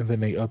 98 and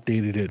then they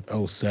updated it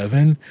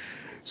 07.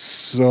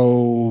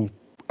 So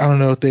I don't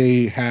know if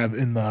they have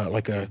in the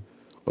like a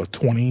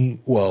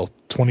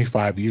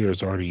 25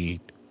 years already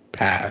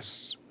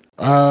passed.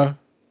 No,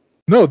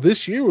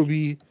 this year will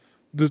be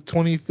the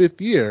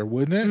 25th year,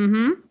 wouldn't it?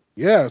 Mm-hmm.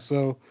 Yeah,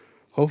 so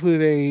hopefully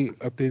they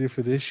update it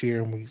for this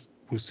year and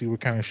we'll see what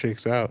kind of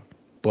shakes out.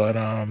 But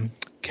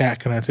Kat,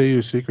 can I tell you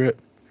a secret?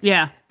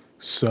 Yeah.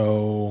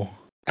 So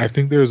I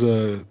think there's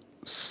a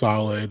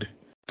solid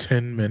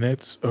 10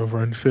 minutes of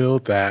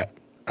Renfield that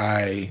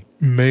I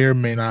may or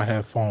may not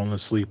have fallen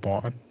asleep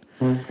on.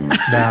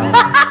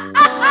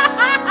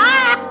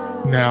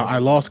 Now I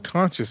lost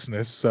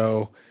consciousness,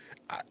 so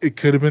it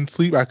could have been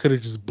sleep. I could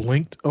have just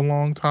blinked a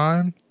long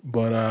time,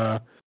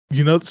 but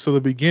so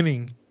the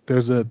beginning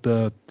there's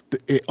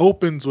it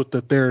opens with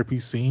the therapy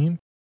scene.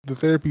 The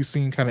therapy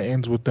scene kind of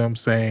ends with them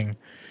saying,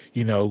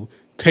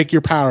 take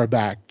your power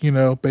back,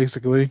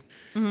 basically.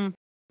 Mm-hmm.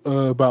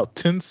 About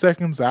 10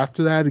 seconds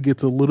after that, it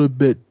gets a little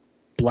bit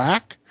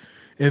black,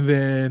 and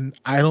then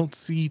I don't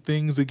see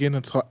things again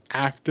until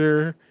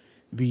after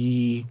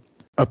the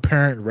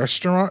apparent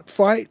restaurant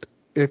fight.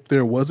 If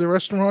there was a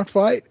restaurant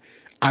fight,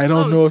 I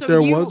don't know if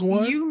there was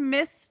one. You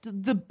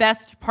missed the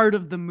best part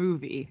of the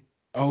movie.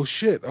 Oh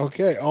shit.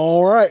 Okay.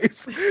 All right.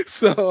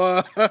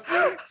 So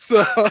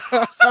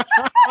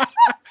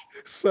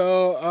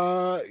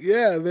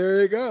yeah,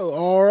 there you go.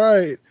 All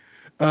right.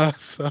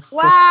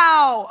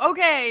 Wow.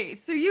 Okay.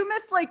 So you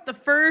missed like the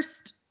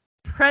first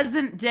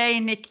present day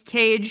Nick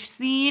Cage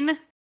scene.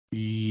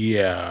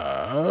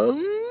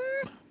 Yeah.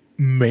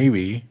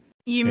 Maybe.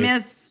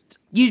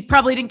 You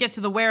probably didn't get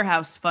to the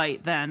warehouse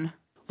fight then.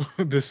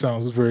 This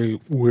sounds very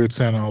weird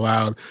saying out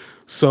loud.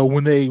 So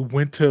when they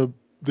went to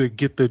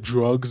get the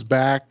drugs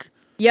back.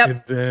 Yep.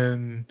 And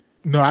then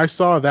no, I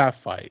saw that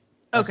fight.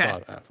 Okay. I saw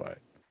that fight.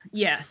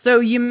 Yeah. So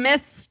you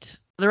missed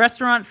the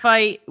restaurant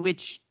fight,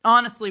 which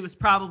honestly was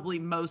probably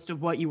most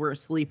of what you were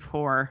asleep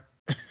for.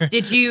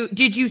 Did you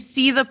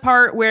see the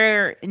part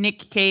where Nick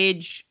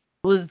Cage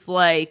was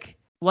like,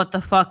 "What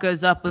the fuck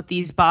is up with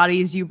these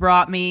bodies you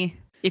brought me?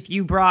 If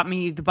you brought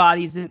me the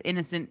bodies of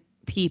innocent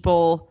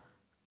people,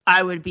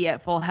 I would be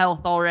at full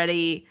health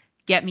already.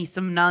 Get me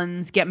some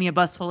nuns. Get me a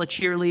bus full of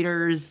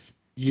cheerleaders."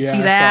 Did you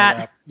see that? I saw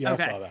that. Yeah,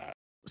 okay. I saw that.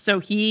 So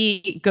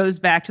he goes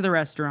back to the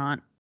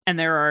restaurant, and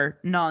there are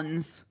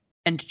nuns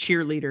and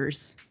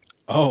cheerleaders.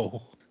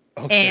 Oh,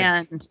 okay.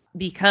 And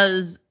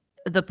because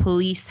the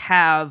police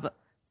have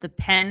the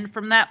pen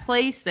from that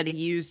place that he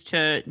used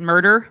to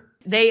murder,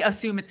 they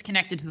assume it's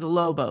connected to the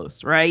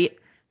Lobos, right?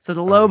 So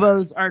the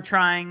Lobos are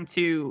trying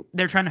to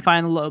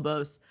find the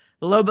Lobos.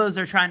 The Lobos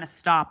are trying to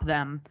stop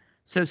them.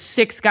 So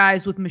 6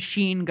 guys with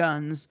machine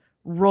guns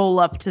roll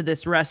up to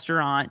this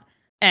restaurant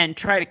and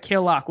try to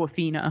kill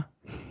Aquafina.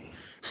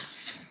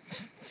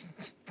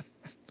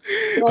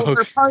 Well,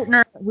 her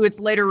partner, who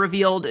it's later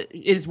revealed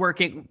is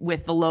working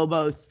with the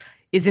Lobos,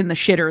 is in the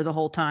shitter the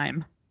whole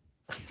time.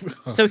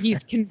 So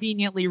he's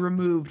conveniently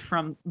removed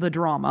from the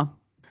drama.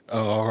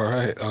 Oh, all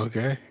right.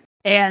 Okay.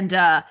 And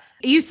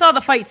you saw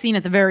the fight scene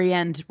at the very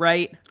end,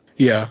 right?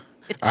 Yeah.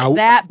 It's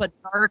that, but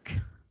dark.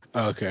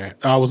 Okay.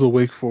 I was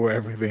awake for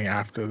everything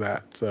after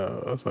that,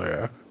 so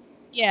yeah.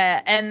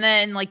 Yeah, and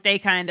then like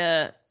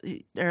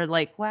they're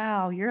like,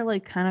 wow, you're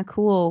like kind of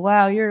cool.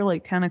 Wow, you're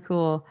like kind of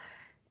cool.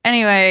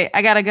 Anyway,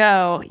 I gotta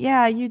go.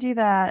 Yeah, you do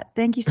that.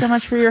 Thank you so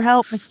much for your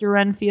help, Mr.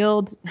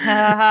 Renfield.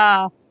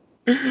 Ha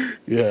ha.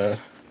 Yeah.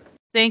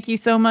 Thank you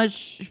so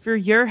much for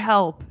your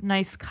help,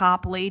 nice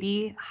cop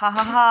lady. Ha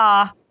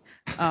ha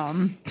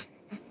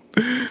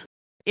ha.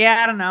 Yeah,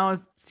 I don't know.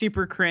 It's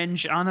super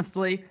cringe,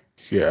 honestly.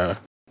 Yeah.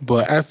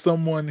 But as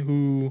someone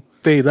who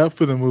stayed up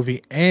for the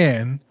movie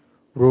and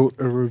wrote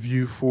a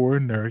review for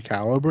Nerd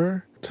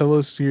Caliber, tell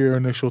us your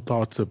initial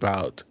thoughts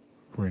about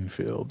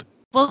Renfield.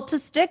 Well, to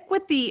stick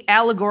with the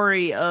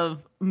allegory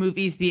of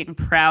movies being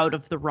proud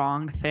of the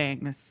wrong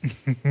things.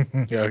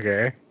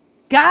 Okay.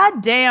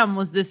 God damn,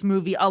 was this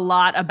movie a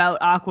lot about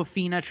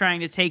Aquafina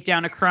trying to take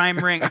down a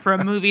crime ring for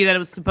a movie that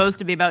was supposed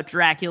to be about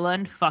Dracula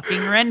and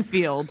fucking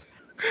Renfield.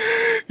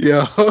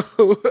 Yeah,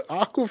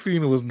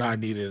 Aquafina was not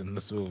needed in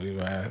this movie,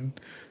 man.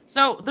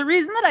 So the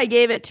reason that I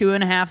gave it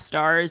 2.5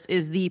 stars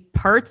is the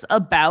parts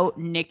about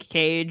Nick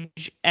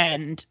Cage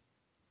and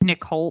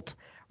Nick Holt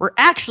were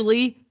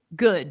actually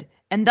good,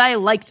 and I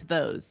liked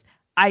those.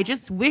 I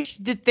just wish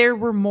that there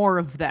were more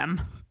of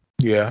them.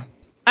 Yeah.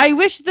 I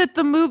wish that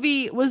the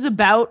movie was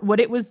about what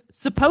it was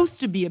supposed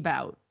to be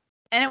about,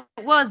 and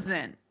it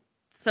wasn't.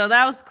 So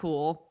that was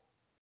cool.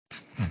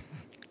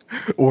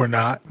 Or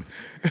not.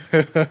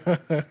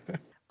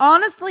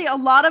 Honestly, a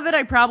lot of it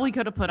I probably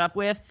could have put up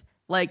with,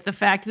 like the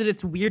fact that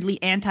it's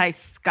weirdly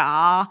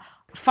anti-ska.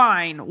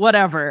 Fine,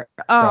 whatever.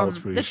 That was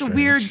pretty It's strange. a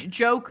weird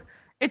joke,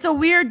 It's a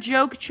weird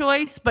joke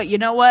choice, but you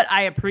know what?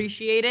 I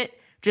appreciate it.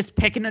 Just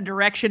picking a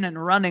direction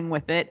and running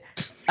with it.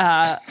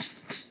 Yeah.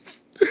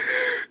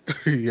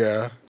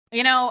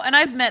 You know, and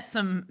I've met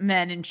some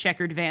men in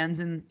checkered vans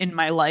in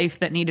my life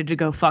that needed to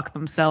go fuck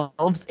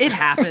themselves. It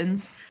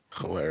happens.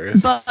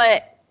 Hilarious.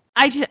 But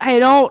I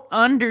don't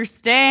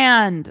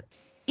understand.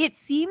 It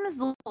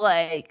seems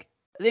like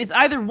it's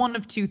either one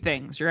of two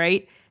things,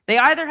 right? They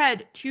either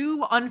had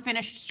two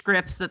unfinished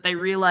scripts that they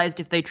realized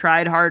if they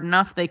tried hard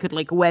enough, they could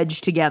like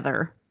wedge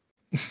together.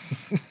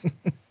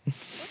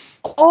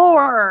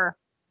 Or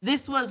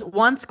this was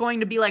once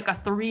going to be like a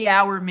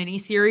 3-hour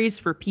miniseries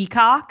for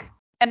Peacock,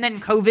 and then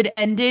COVID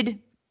ended,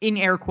 in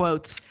air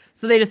quotes,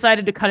 so they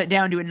decided to cut it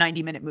down to a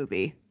 90-minute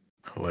movie.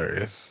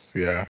 Hilarious.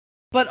 Yeah.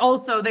 But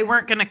also, they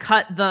weren't going to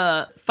cut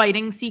the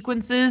fighting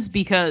sequences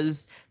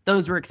because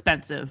those were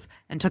expensive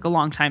and took a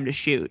long time to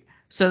shoot.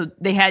 So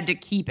they had to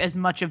keep as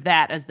much of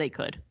that as they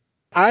could.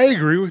 I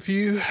agree with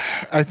you.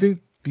 I think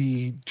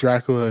the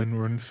Dracula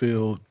and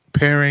Renfield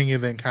pairing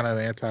and then kind of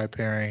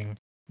anti-pairing,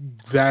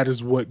 that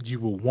is what you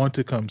will want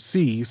to come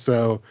see.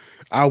 So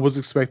I was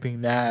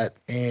expecting that,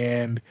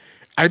 and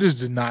I just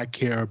did not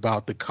care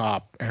about the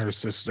cop and her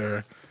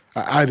sister.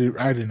 I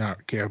did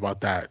not care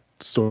about that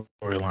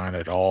storyline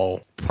at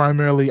all.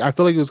 Primarily, I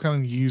feel like it was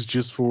kind of used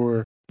just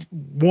for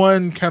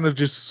one, kind of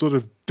just sort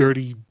of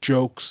dirty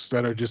jokes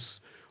that are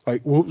just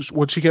like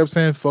what she kept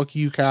saying, "Fuck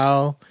you,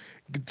 Kyle,"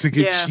 to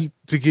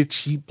get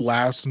cheap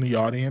laughs from the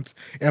audience.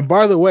 And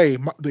by the way,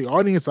 the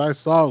audience I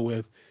saw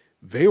with,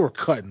 they were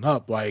cutting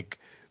up. Like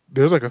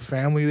there's like a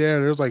family there,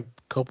 there's like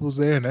couples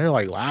there, and they're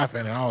like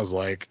laughing, and I was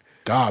like,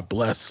 God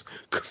bless,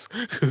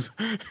 because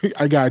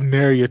I got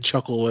nary a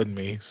chuckle in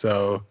me.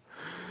 So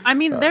I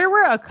mean, there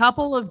were a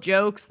couple of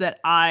jokes that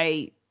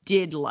I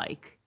did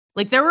like.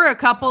 Like there were a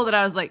couple that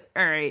I was like,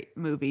 all right,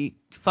 movie,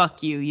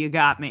 fuck you, you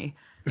got me.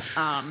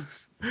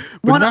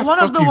 One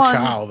of the ones,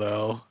 Kyle,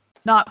 though.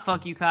 Not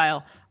fuck you,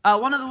 Kyle.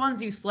 One of the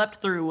ones you slept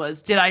through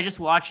was, did I just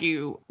watch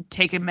you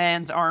take a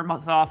man's arm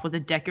off with a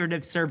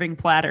decorative serving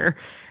platter?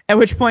 At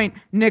which point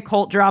Nick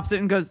Holt drops it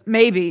and goes,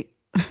 maybe.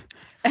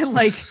 And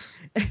like,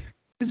 it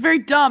was very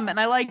dumb, and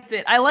I liked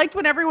it. I liked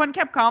when everyone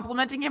kept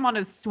complimenting him on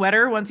his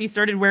sweater once he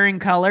started wearing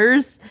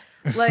colors.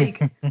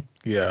 Like,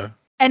 yeah.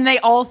 And they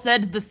all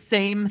said the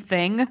same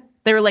thing.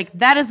 They were like,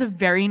 that is a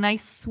very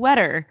nice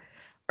sweater.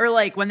 Or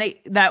like when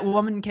that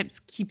woman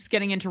keeps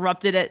getting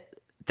interrupted at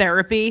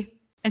therapy,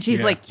 and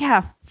she's like,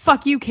 yeah,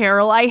 fuck you,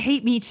 Carol. I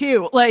hate me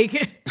too. Like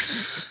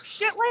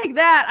shit like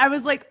that. I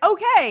was like,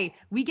 okay,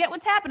 we get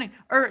what's happening.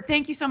 Or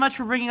thank you so much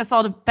for bringing us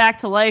all back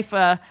to life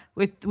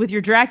with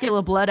your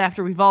Dracula blood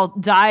after we've all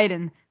died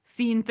and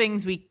seen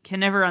things we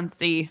can never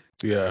unsee.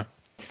 Yeah.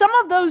 Some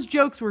of those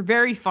jokes were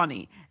very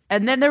funny.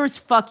 And then there was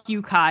fuck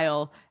you,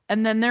 Kyle.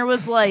 And then there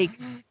was like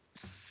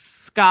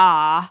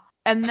ska.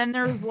 And then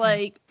there was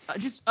like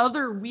just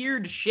other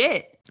weird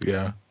shit.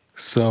 Yeah.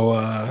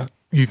 So,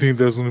 you think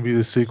there's going to be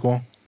the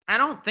sequel? I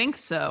don't think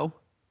so.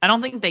 I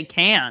don't think they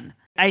can.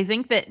 I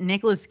think that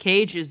Nicolas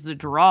Cage is the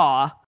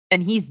draw,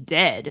 and he's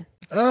dead.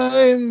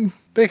 And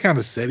they kind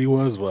of said he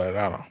was, but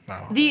I don't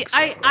know.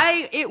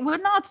 It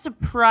would not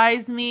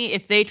surprise me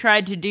if they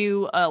tried to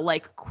do a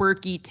like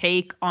quirky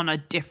take on a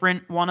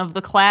different one of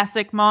the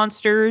classic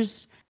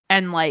monsters,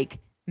 and like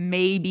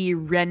maybe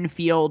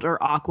Renfield or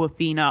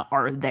Awkwafina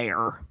are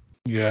there.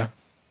 Yeah.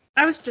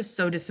 I was just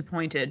so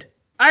disappointed.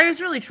 I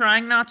was really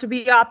trying not to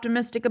be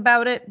optimistic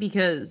about it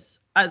because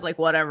I was like,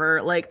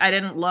 whatever. Like, I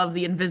didn't love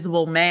the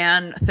Invisible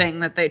Man thing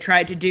that they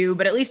tried to do,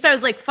 but at least I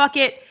was like, fuck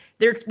it.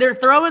 They're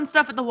throwing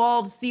stuff at the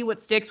wall to see what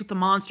sticks with the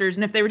monsters,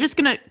 and if they were just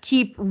gonna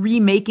keep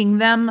remaking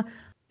them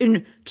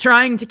and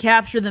trying to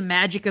capture the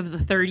magic of the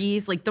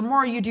 30s, like the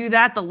more you do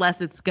that, the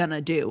less it's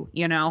gonna do,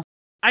 you know?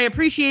 I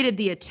appreciated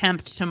the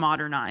attempt to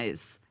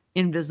modernize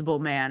Invisible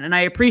Man, and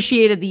I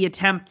appreciated the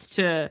attempt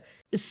to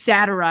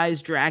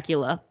satirize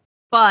Dracula,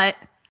 but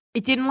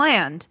it didn't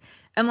land.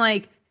 And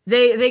like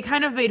they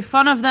kind of made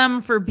fun of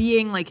them for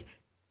being like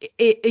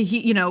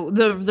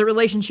the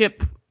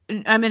relationship.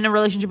 I'm in a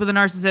relationship with a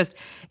narcissist,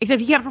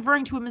 except he kept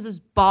referring to him as his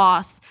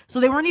boss. So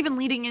they weren't even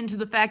leading into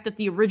the fact that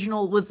the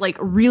original was like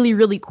really,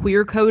 really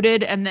queer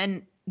coded and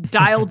then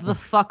dialed the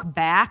fuck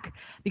back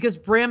because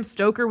Bram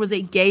Stoker was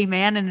a gay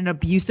man in an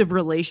abusive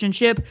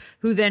relationship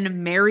who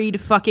then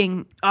married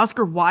fucking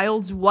Oscar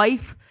Wilde's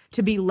wife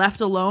to be left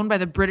alone by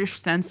the British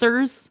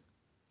censors.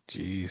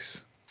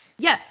 Jeez.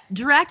 Yeah,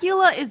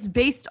 Dracula is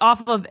based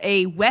off of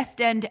a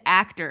West End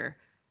actor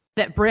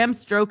that Bram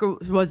Stoker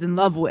was in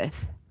love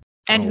with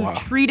and who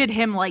treated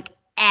him like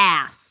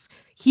ass.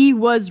 He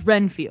was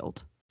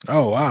Renfield.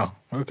 Oh, wow.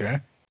 Okay.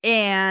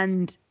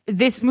 And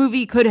this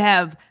movie could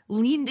have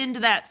leaned into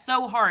that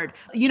so hard.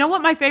 You know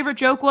what my favorite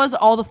joke was?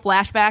 All the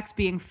flashbacks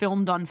being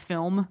filmed on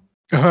film.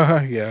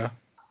 Yeah.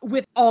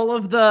 With all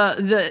of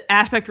the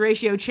aspect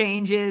ratio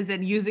changes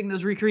and using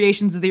those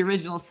recreations of the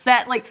original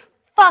set. Like,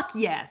 fuck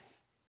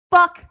yes.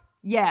 Fuck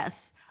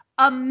yes.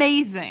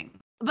 Amazing.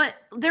 But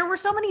there were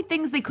so many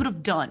things they could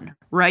have done,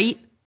 right?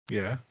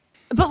 Yeah.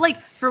 But, like,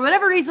 for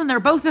whatever reason, they're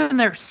both in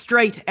their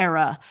straight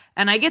era.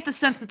 And I get the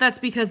sense that that's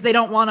because they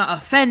don't want to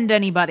offend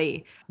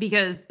anybody.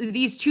 Because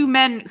these two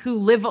men who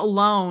live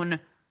alone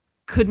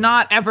could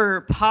not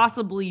ever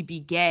possibly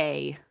be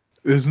gay.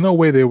 There's no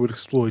way they would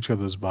explore each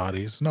other's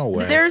bodies. No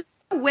way. There's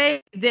no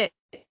way that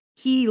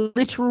he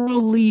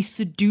literally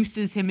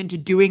seduces him into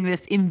doing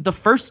this in the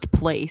first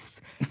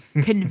place,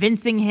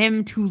 convincing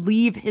him to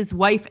leave his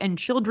wife and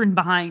children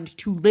behind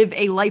to live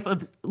a life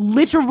of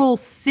literal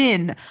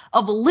sin,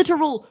 of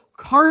literal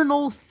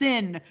carnal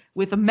sin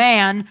with a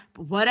man,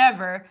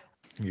 whatever.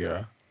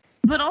 Yeah.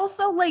 But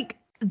also, like,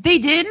 they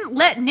didn't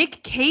let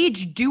Nick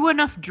Cage do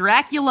enough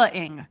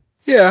Dracula-ing.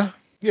 Yeah.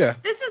 Yeah.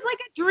 This is like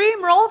a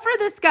dream role for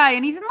this guy,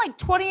 and he's in like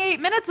 28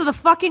 minutes of the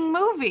fucking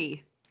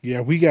movie.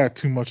 Yeah, we got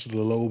too much of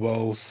the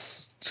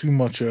Lobos, too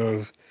much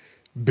of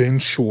Ben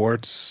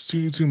Schwartz,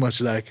 too much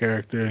of that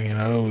character, you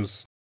know.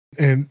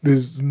 And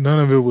none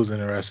of it was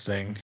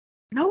interesting.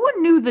 No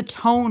one knew the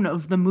tone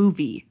of the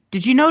movie.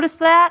 Did you notice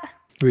that?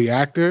 The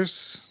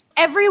actors?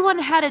 Everyone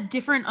had a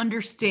different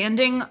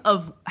understanding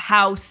of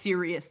how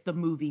serious the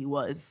movie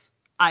was,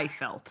 I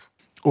felt.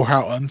 Or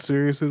how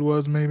unserious it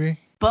was, maybe?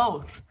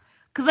 Both.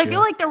 Because I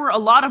feel like there were a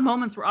lot of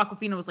moments where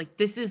Awkwafina was like,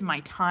 this is my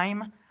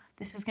time.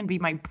 This is going to be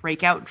my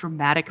breakout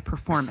dramatic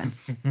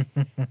performance.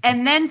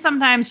 And then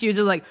sometimes she was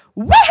just like,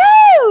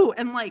 woohoo!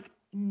 And like,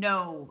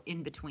 no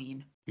in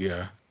between.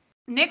 Yeah.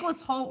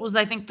 Nicholas Hoult was,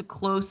 I think, the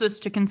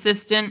closest to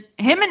consistent.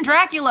 Him and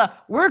Dracula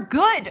were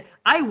good.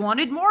 I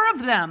wanted more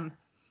of them.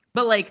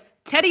 But like,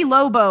 Teddy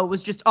Lobo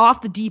was just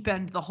off the deep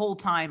end the whole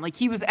time. Like,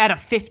 he was at a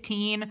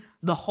 15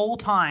 the whole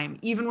time,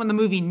 even when the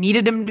movie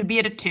needed him to be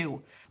at a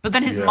 2. But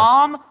then his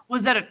mom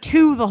was at a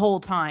 2 the whole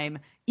time,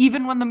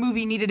 even when the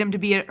movie needed him to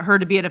be her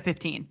to be at a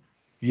 15.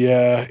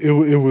 Yeah,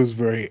 it was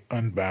very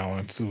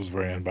unbalanced. It was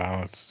very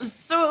unbalanced.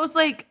 So it was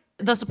like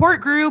the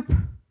support group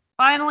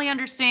finally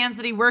understands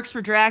that he works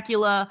for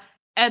Dracula,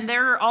 and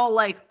they're all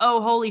like,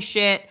 oh, holy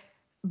shit.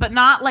 But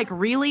not like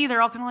really.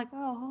 They're all kind of like,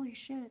 oh, holy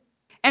shit.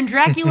 And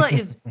Dracula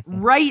is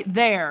right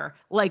there,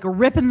 like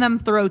ripping them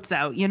throats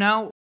out, you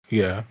know?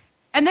 Yeah.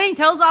 And then he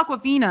tells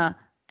Awkwafina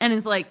and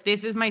is like,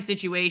 this is my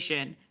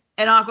situation.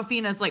 And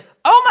Awkwafina's like,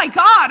 oh my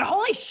God,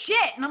 holy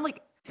shit. And I'm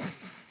like,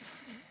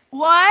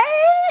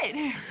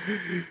 what?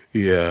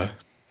 Yeah.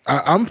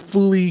 I'm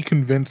fully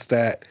convinced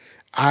that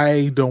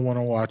I don't want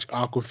to watch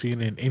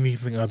Awkwafina in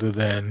anything other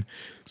than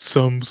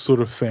some sort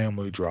of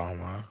family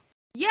drama.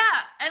 Yeah,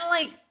 and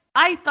like,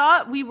 I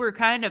thought we were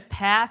kind of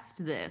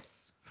past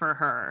this for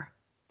her.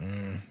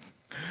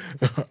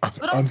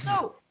 But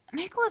also,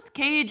 Nicolas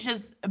Cage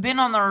has been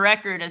on the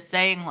record as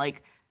saying,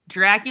 like,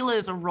 Dracula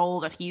is a role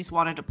that he's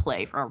wanted to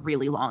play for a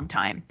really long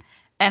time.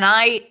 And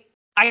I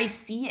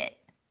see it.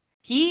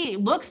 He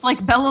looks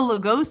like Bela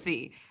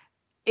Lugosi.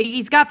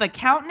 He's got the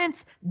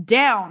countenance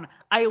down.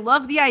 I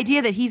love the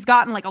idea that he's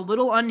gotten, like, a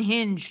little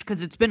unhinged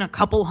because it's been a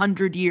couple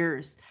hundred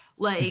years.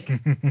 Like,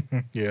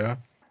 yeah.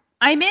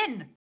 I'm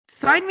in.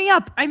 Sign me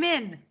up. I'm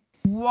in.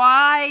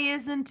 Why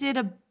isn't it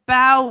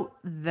about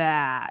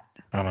that?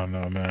 I don't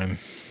know, man.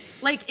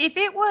 Like, if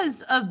it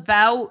was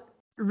about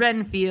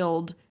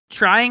Renfield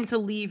trying to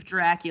leave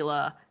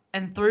Dracula,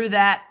 and through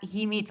that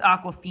he meets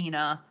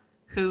Awkwafina,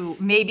 who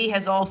maybe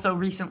has also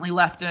recently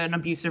left an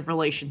abusive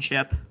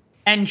relationship,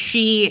 and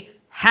she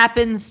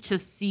happens to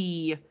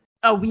see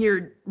a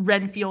weird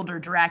Renfield or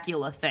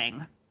Dracula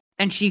thing,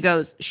 and she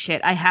goes,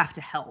 shit, I have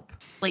to help.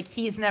 Like,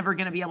 he's never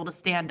going to be able to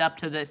stand up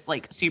to this,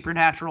 like,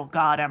 supernatural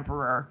god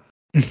emperor.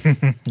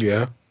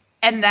 Yeah.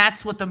 And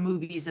that's what the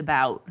movie's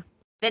about.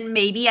 Then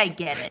maybe I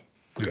get it.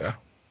 Yeah.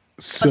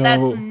 So, but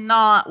that's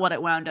not what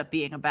it wound up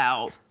being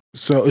about.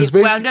 So it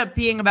wound up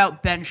being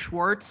about Ben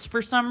Schwartz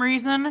for some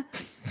reason,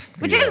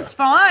 which is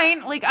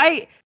fine. Like,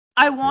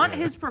 I want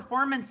his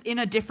performance in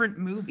a different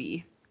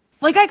movie.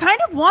 Like, I kind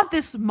of want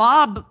this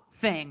mob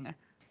thing,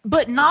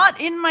 but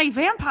not in my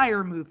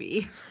vampire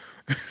movie.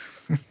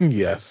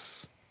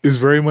 Yes. It's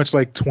very much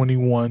like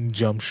 21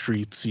 Jump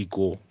Street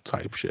sequel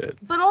type shit.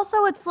 But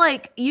also, it's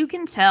like, you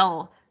can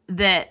tell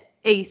that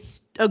a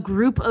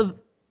group of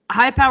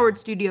high-powered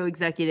studio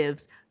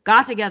executives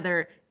got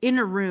together in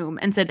a room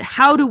and said,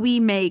 how do we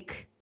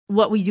make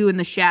What We Do in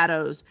the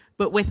Shadows,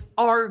 but with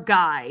our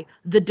guy,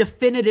 the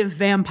definitive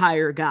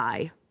vampire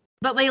guy?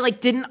 But they, like,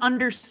 didn't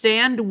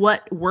understand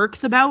what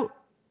works about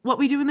What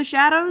We Do in the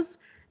Shadows.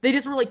 They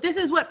just were like, this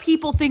is what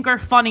people think are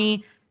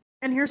funny,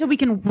 and here's how we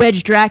can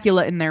wedge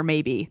Dracula in there,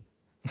 maybe.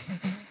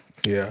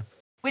 Yeah.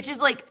 Which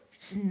is, like,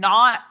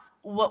 not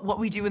what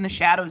We Do in the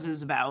Shadows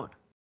is about.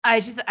 I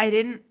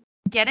didn't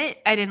get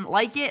it. I didn't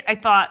like it. I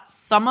thought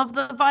some of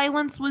the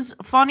violence was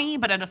funny,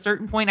 but at a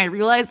certain point I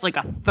realized, like,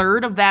 a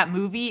third of that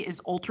movie is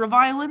ultra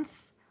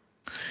violence.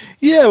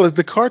 Yeah, like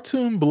the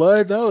cartoon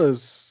blood, the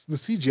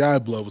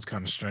CGI blood was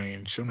kind of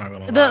strange. I'm not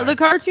gonna lie. The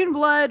cartoon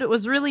blood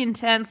was really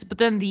intense, but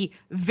then the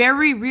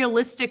very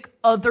realistic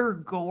other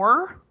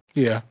gore.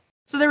 Yeah.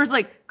 So there was,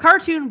 like,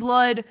 cartoon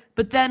blood,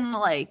 but then,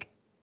 like,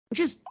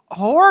 just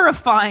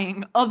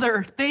horrifying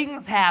other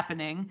things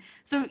happening.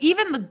 So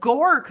even the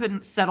gore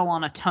couldn't settle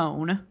on a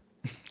tone.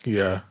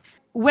 Yeah.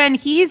 When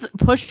he's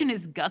pushing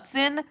his guts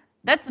in,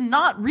 That's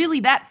not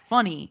really that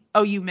funny.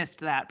 Oh, you missed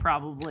that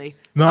probably.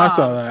 No, I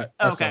saw that.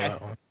 I okay. saw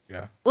that one.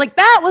 Yeah. Like,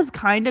 that was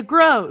kind of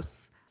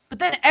gross. But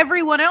then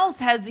everyone else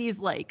has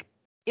these, like,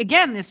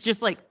 again, this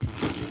just, like,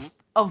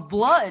 of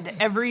blood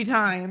every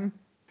time.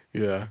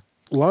 Yeah.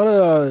 A lot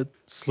of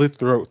slit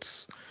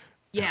throats.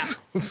 Yeah.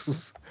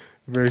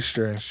 Very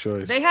strange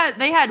choice. They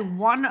had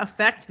one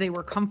effect they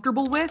were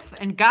comfortable with,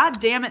 and god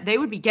damn it, they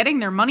would be getting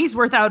their money's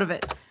worth out of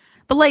it.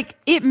 But, like,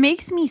 it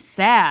makes me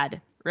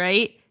sad,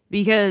 right?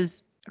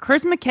 Because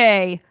Chris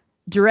McKay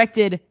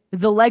directed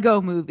the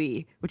Lego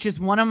Movie, which is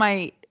one of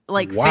my,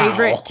 like,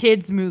 favorite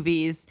kids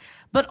movies,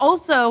 but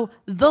also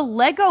the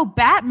Lego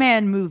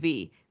Batman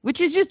movie, which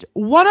is just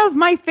one of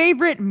my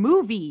favorite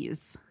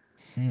movies.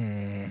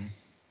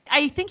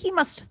 I think he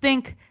must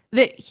think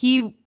that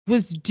he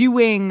was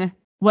doing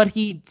what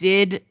he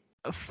did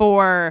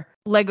for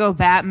Lego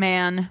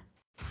Batman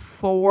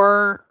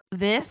for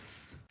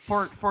this,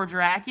 for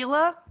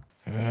Dracula.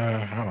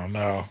 I don't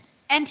know.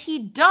 And he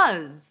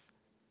does,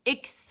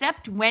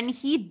 except when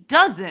he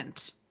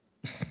doesn't.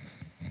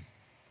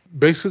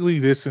 Basically,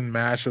 this and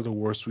MASH are the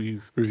worst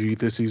we've reviewed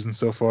this season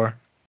so far.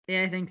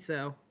 Yeah, I think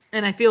so.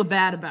 And I feel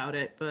bad about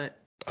it, but...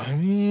 I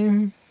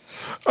mean...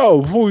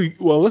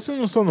 let's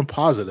end on something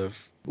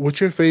positive.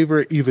 What's your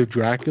favorite either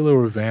Dracula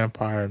or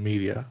vampire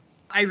media?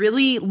 I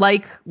really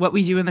like What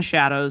We Do in the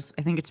Shadows.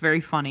 I think it's very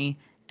funny.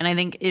 And I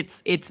think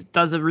it's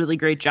does a really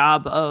great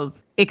job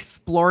of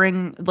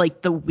exploring,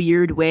 like, the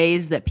weird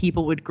ways that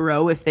people would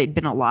grow if they'd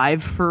been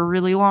alive for a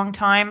really long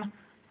time.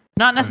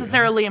 Not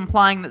necessarily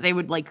implying that they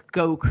would, like,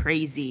 go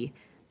crazy,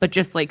 but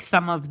just, like,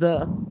 some of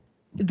the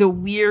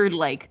weird,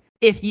 like,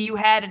 if you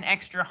had an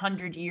extra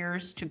 100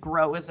 years to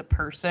grow as a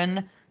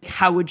person,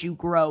 how would you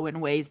grow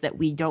in ways that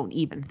we don't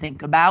even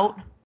think about?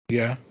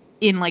 Yeah.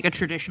 In, like, a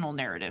traditional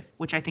narrative,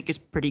 which I think is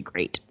pretty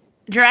great.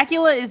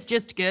 Dracula is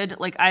just good.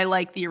 Like, I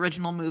like the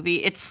original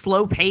movie. It's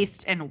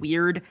slow-paced and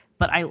weird,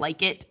 but I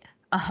like it.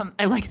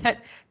 I like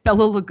that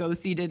Bela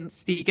Lugosi didn't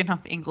speak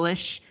enough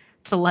English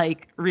to,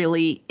 like,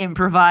 really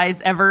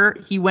improvise ever.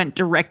 He went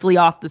directly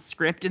off the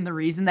script, and the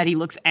reason that he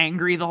looks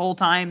angry the whole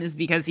time is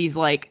because he's,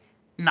 like,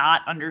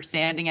 not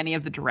understanding any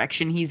of the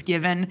direction he's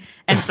given,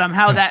 and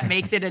somehow that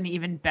makes it an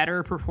even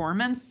better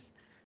performance.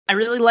 I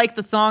really like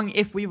the song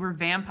If We Were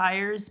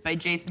Vampires by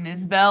Jason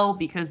Isbell,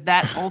 because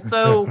that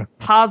also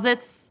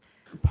posits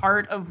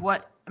part of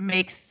what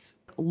makes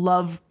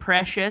love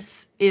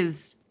precious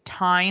is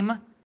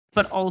time,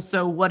 but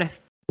also what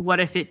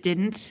if it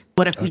didn't?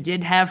 What if we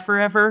did have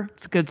forever?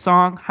 It's a good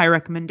song. High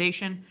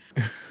recommendation.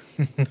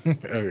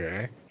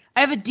 Okay. I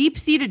have a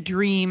deep-seated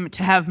dream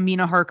to have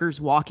Mina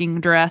Harker's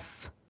walking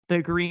dress,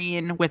 the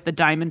green with the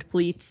diamond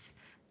pleats,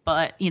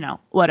 but, you know,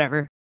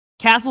 whatever.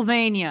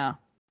 Castlevania,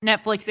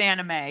 Netflix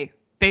anime,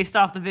 based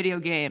off the video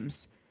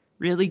games.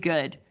 Really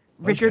good.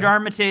 Richard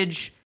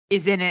Armitage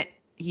is in it.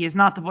 He is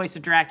not the voice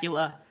of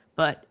Dracula,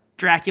 but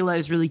Dracula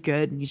is really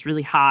good, and he's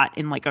really hot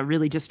in, like, a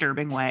really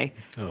disturbing way.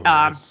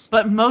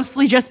 But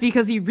mostly just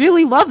because he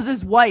really loves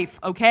his wife,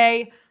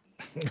 okay?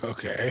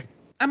 Okay.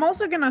 I'm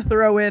also going to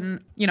throw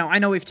in, you know, I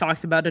know we've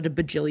talked about it a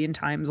bajillion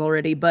times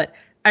already, but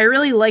I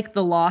really like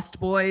The Lost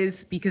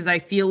Boys because I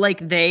feel like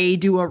they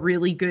do a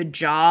really good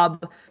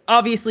job.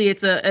 Obviously,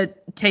 it's a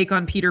take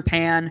on Peter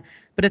Pan,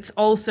 but it's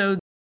also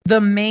the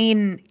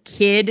main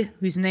kid,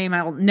 whose name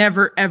I'll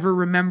never, ever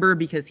remember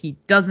because he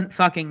doesn't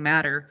fucking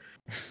matter,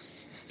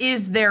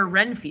 is their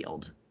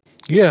Renfield.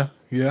 Yeah.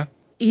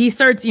 He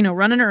starts, you know,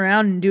 running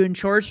around and doing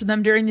chores for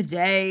them during the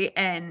day,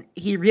 and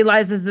he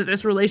realizes that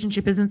this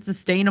relationship isn't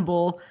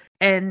sustainable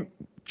and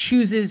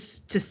chooses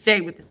to stay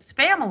with his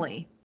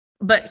family.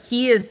 But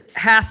he is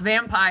half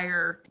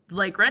vampire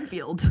like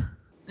Renfield,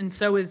 and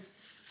so is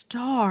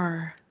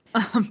Star.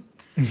 There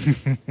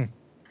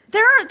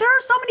are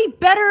so many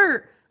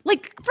better,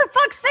 like, for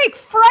fuck's sake,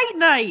 Fright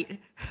Night.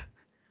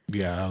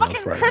 Yeah, I love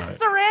Fucking Fright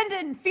Chris Night.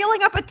 Sarandon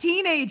feeling up a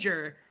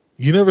teenager.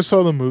 You never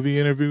saw the movie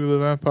Interview with a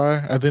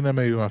Vampire? I think that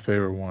may be my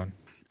favorite one.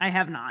 I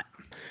have not.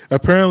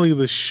 Apparently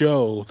the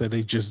show that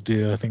they just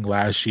did, I think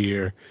last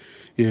year,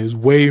 is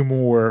way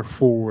more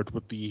forward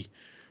with the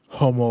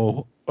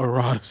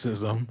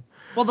homoeroticism.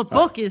 Well, the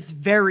book is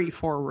very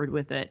forward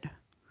with it.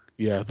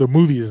 Yeah, the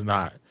movie is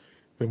not.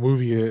 The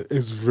movie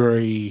is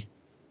very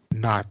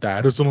not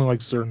that. There's only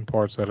like certain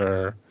parts that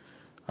are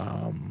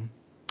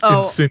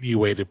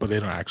insinuated, but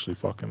they don't actually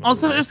fucking.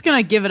 Also, just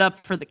gonna give it up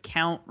for the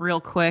Count real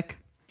quick.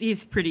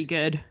 He's pretty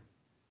good.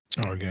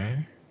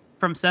 Okay.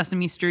 From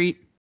Sesame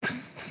Street.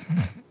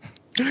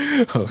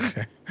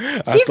 Okay.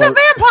 He's a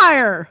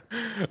vampire.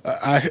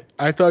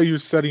 I thought you were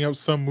setting up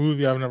some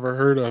movie I've never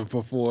heard of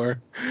before.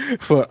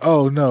 But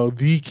oh no,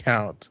 The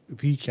Count.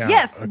 The Count.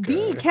 Yes,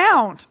 okay. The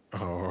Count.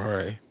 All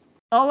right.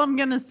 All I'm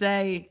gonna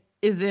say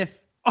is if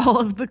all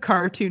of the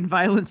cartoon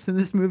violence in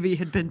this movie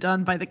had been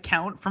done by the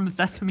Count from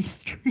Sesame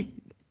Street.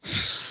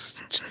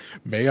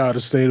 May I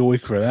have stayed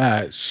awake for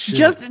that. Shit.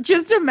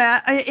 Just in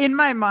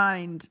my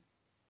mind,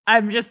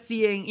 I'm just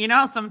seeing, you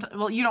know,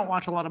 well, you don't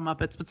watch a lot of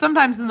Muppets, but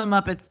sometimes in the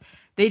Muppets,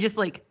 they just,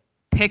 like,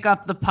 pick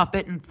up the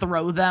puppet and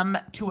throw them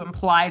to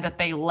imply that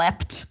they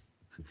leapt.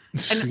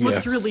 And it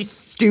looks really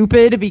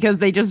stupid because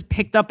they just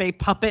picked up a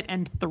puppet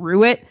and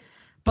threw it.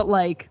 But,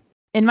 like,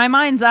 in my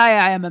mind's eye,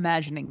 I am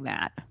imagining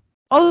that.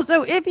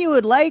 Also, if you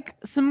would like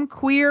some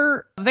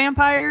queer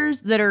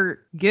vampires that are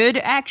good,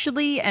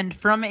 actually, and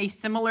from a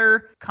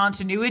similar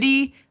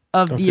continuity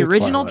of the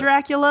original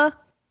Dracula,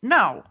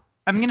 no.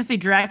 I'm going to say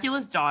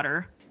Dracula's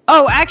daughter.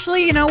 Oh,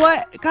 actually, you know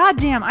what?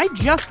 Goddamn, I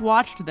just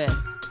watched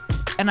this.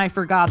 And I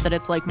forgot that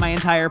it's, like, my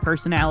entire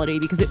personality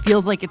because it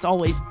feels like it's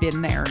always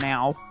been there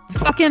now.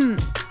 Fucking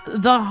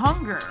The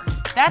Hunger.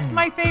 That's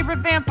my favorite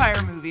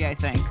vampire movie, I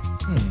think.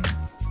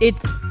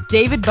 It's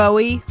David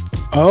Bowie.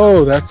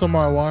 Oh, that's on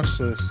my watch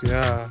list.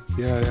 Yeah.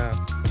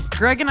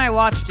 Greg and I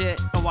watched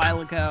it a while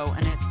ago,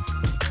 and it's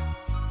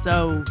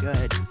so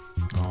good.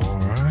 All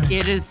right.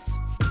 It is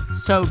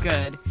so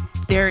good.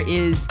 There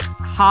is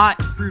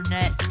hot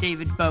brunette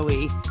David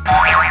Bowie.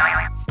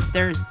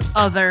 There's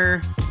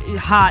other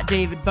hot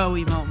David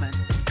Bowie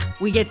moments.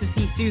 We get to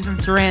see Susan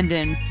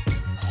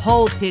Sarandon's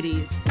whole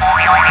titties.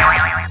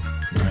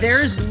 Nice.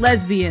 There's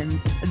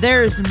lesbians.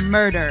 There's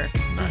murder.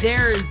 Nice.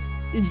 There's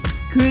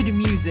good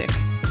music.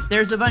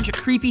 There's a bunch of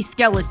creepy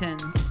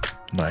skeletons.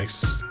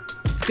 Nice.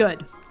 It's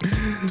good.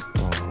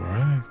 All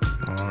right.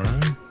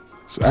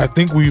 So I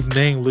think we've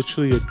named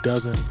literally a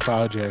dozen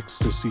projects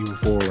to see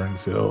before we're in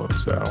film,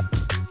 so.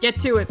 Get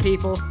to it,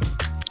 people.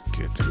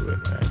 Get to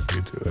it, man.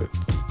 Get to it.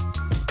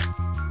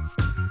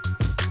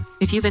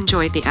 If you've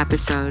enjoyed the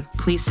episode,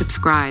 please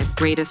subscribe,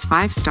 rate us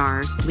 5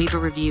 stars, leave a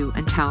review,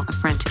 and tell a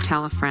friend to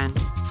tell a friend.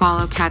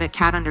 Follow Kat at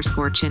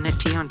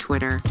cat_chin@t on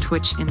Twitter,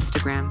 Twitch,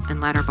 Instagram,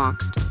 and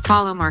Letterboxd.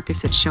 Follow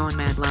Marcus at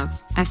ShowandMadLove,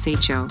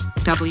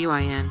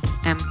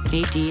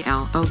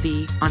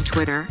 ShowWinMadlov on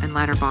Twitter and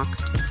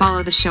Letterboxd.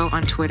 Follow the show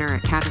on Twitter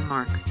at Cat and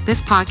Mark.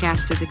 This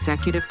podcast is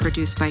executive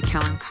produced by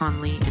Kellen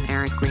Conley and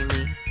Eric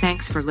Greenlee.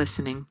 Thanks for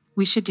listening.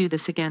 We should do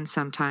this again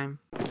sometime.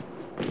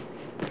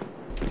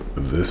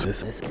 This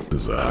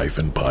is a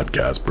Hyphen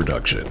Podcast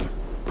production.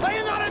 Are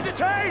you not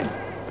entertained?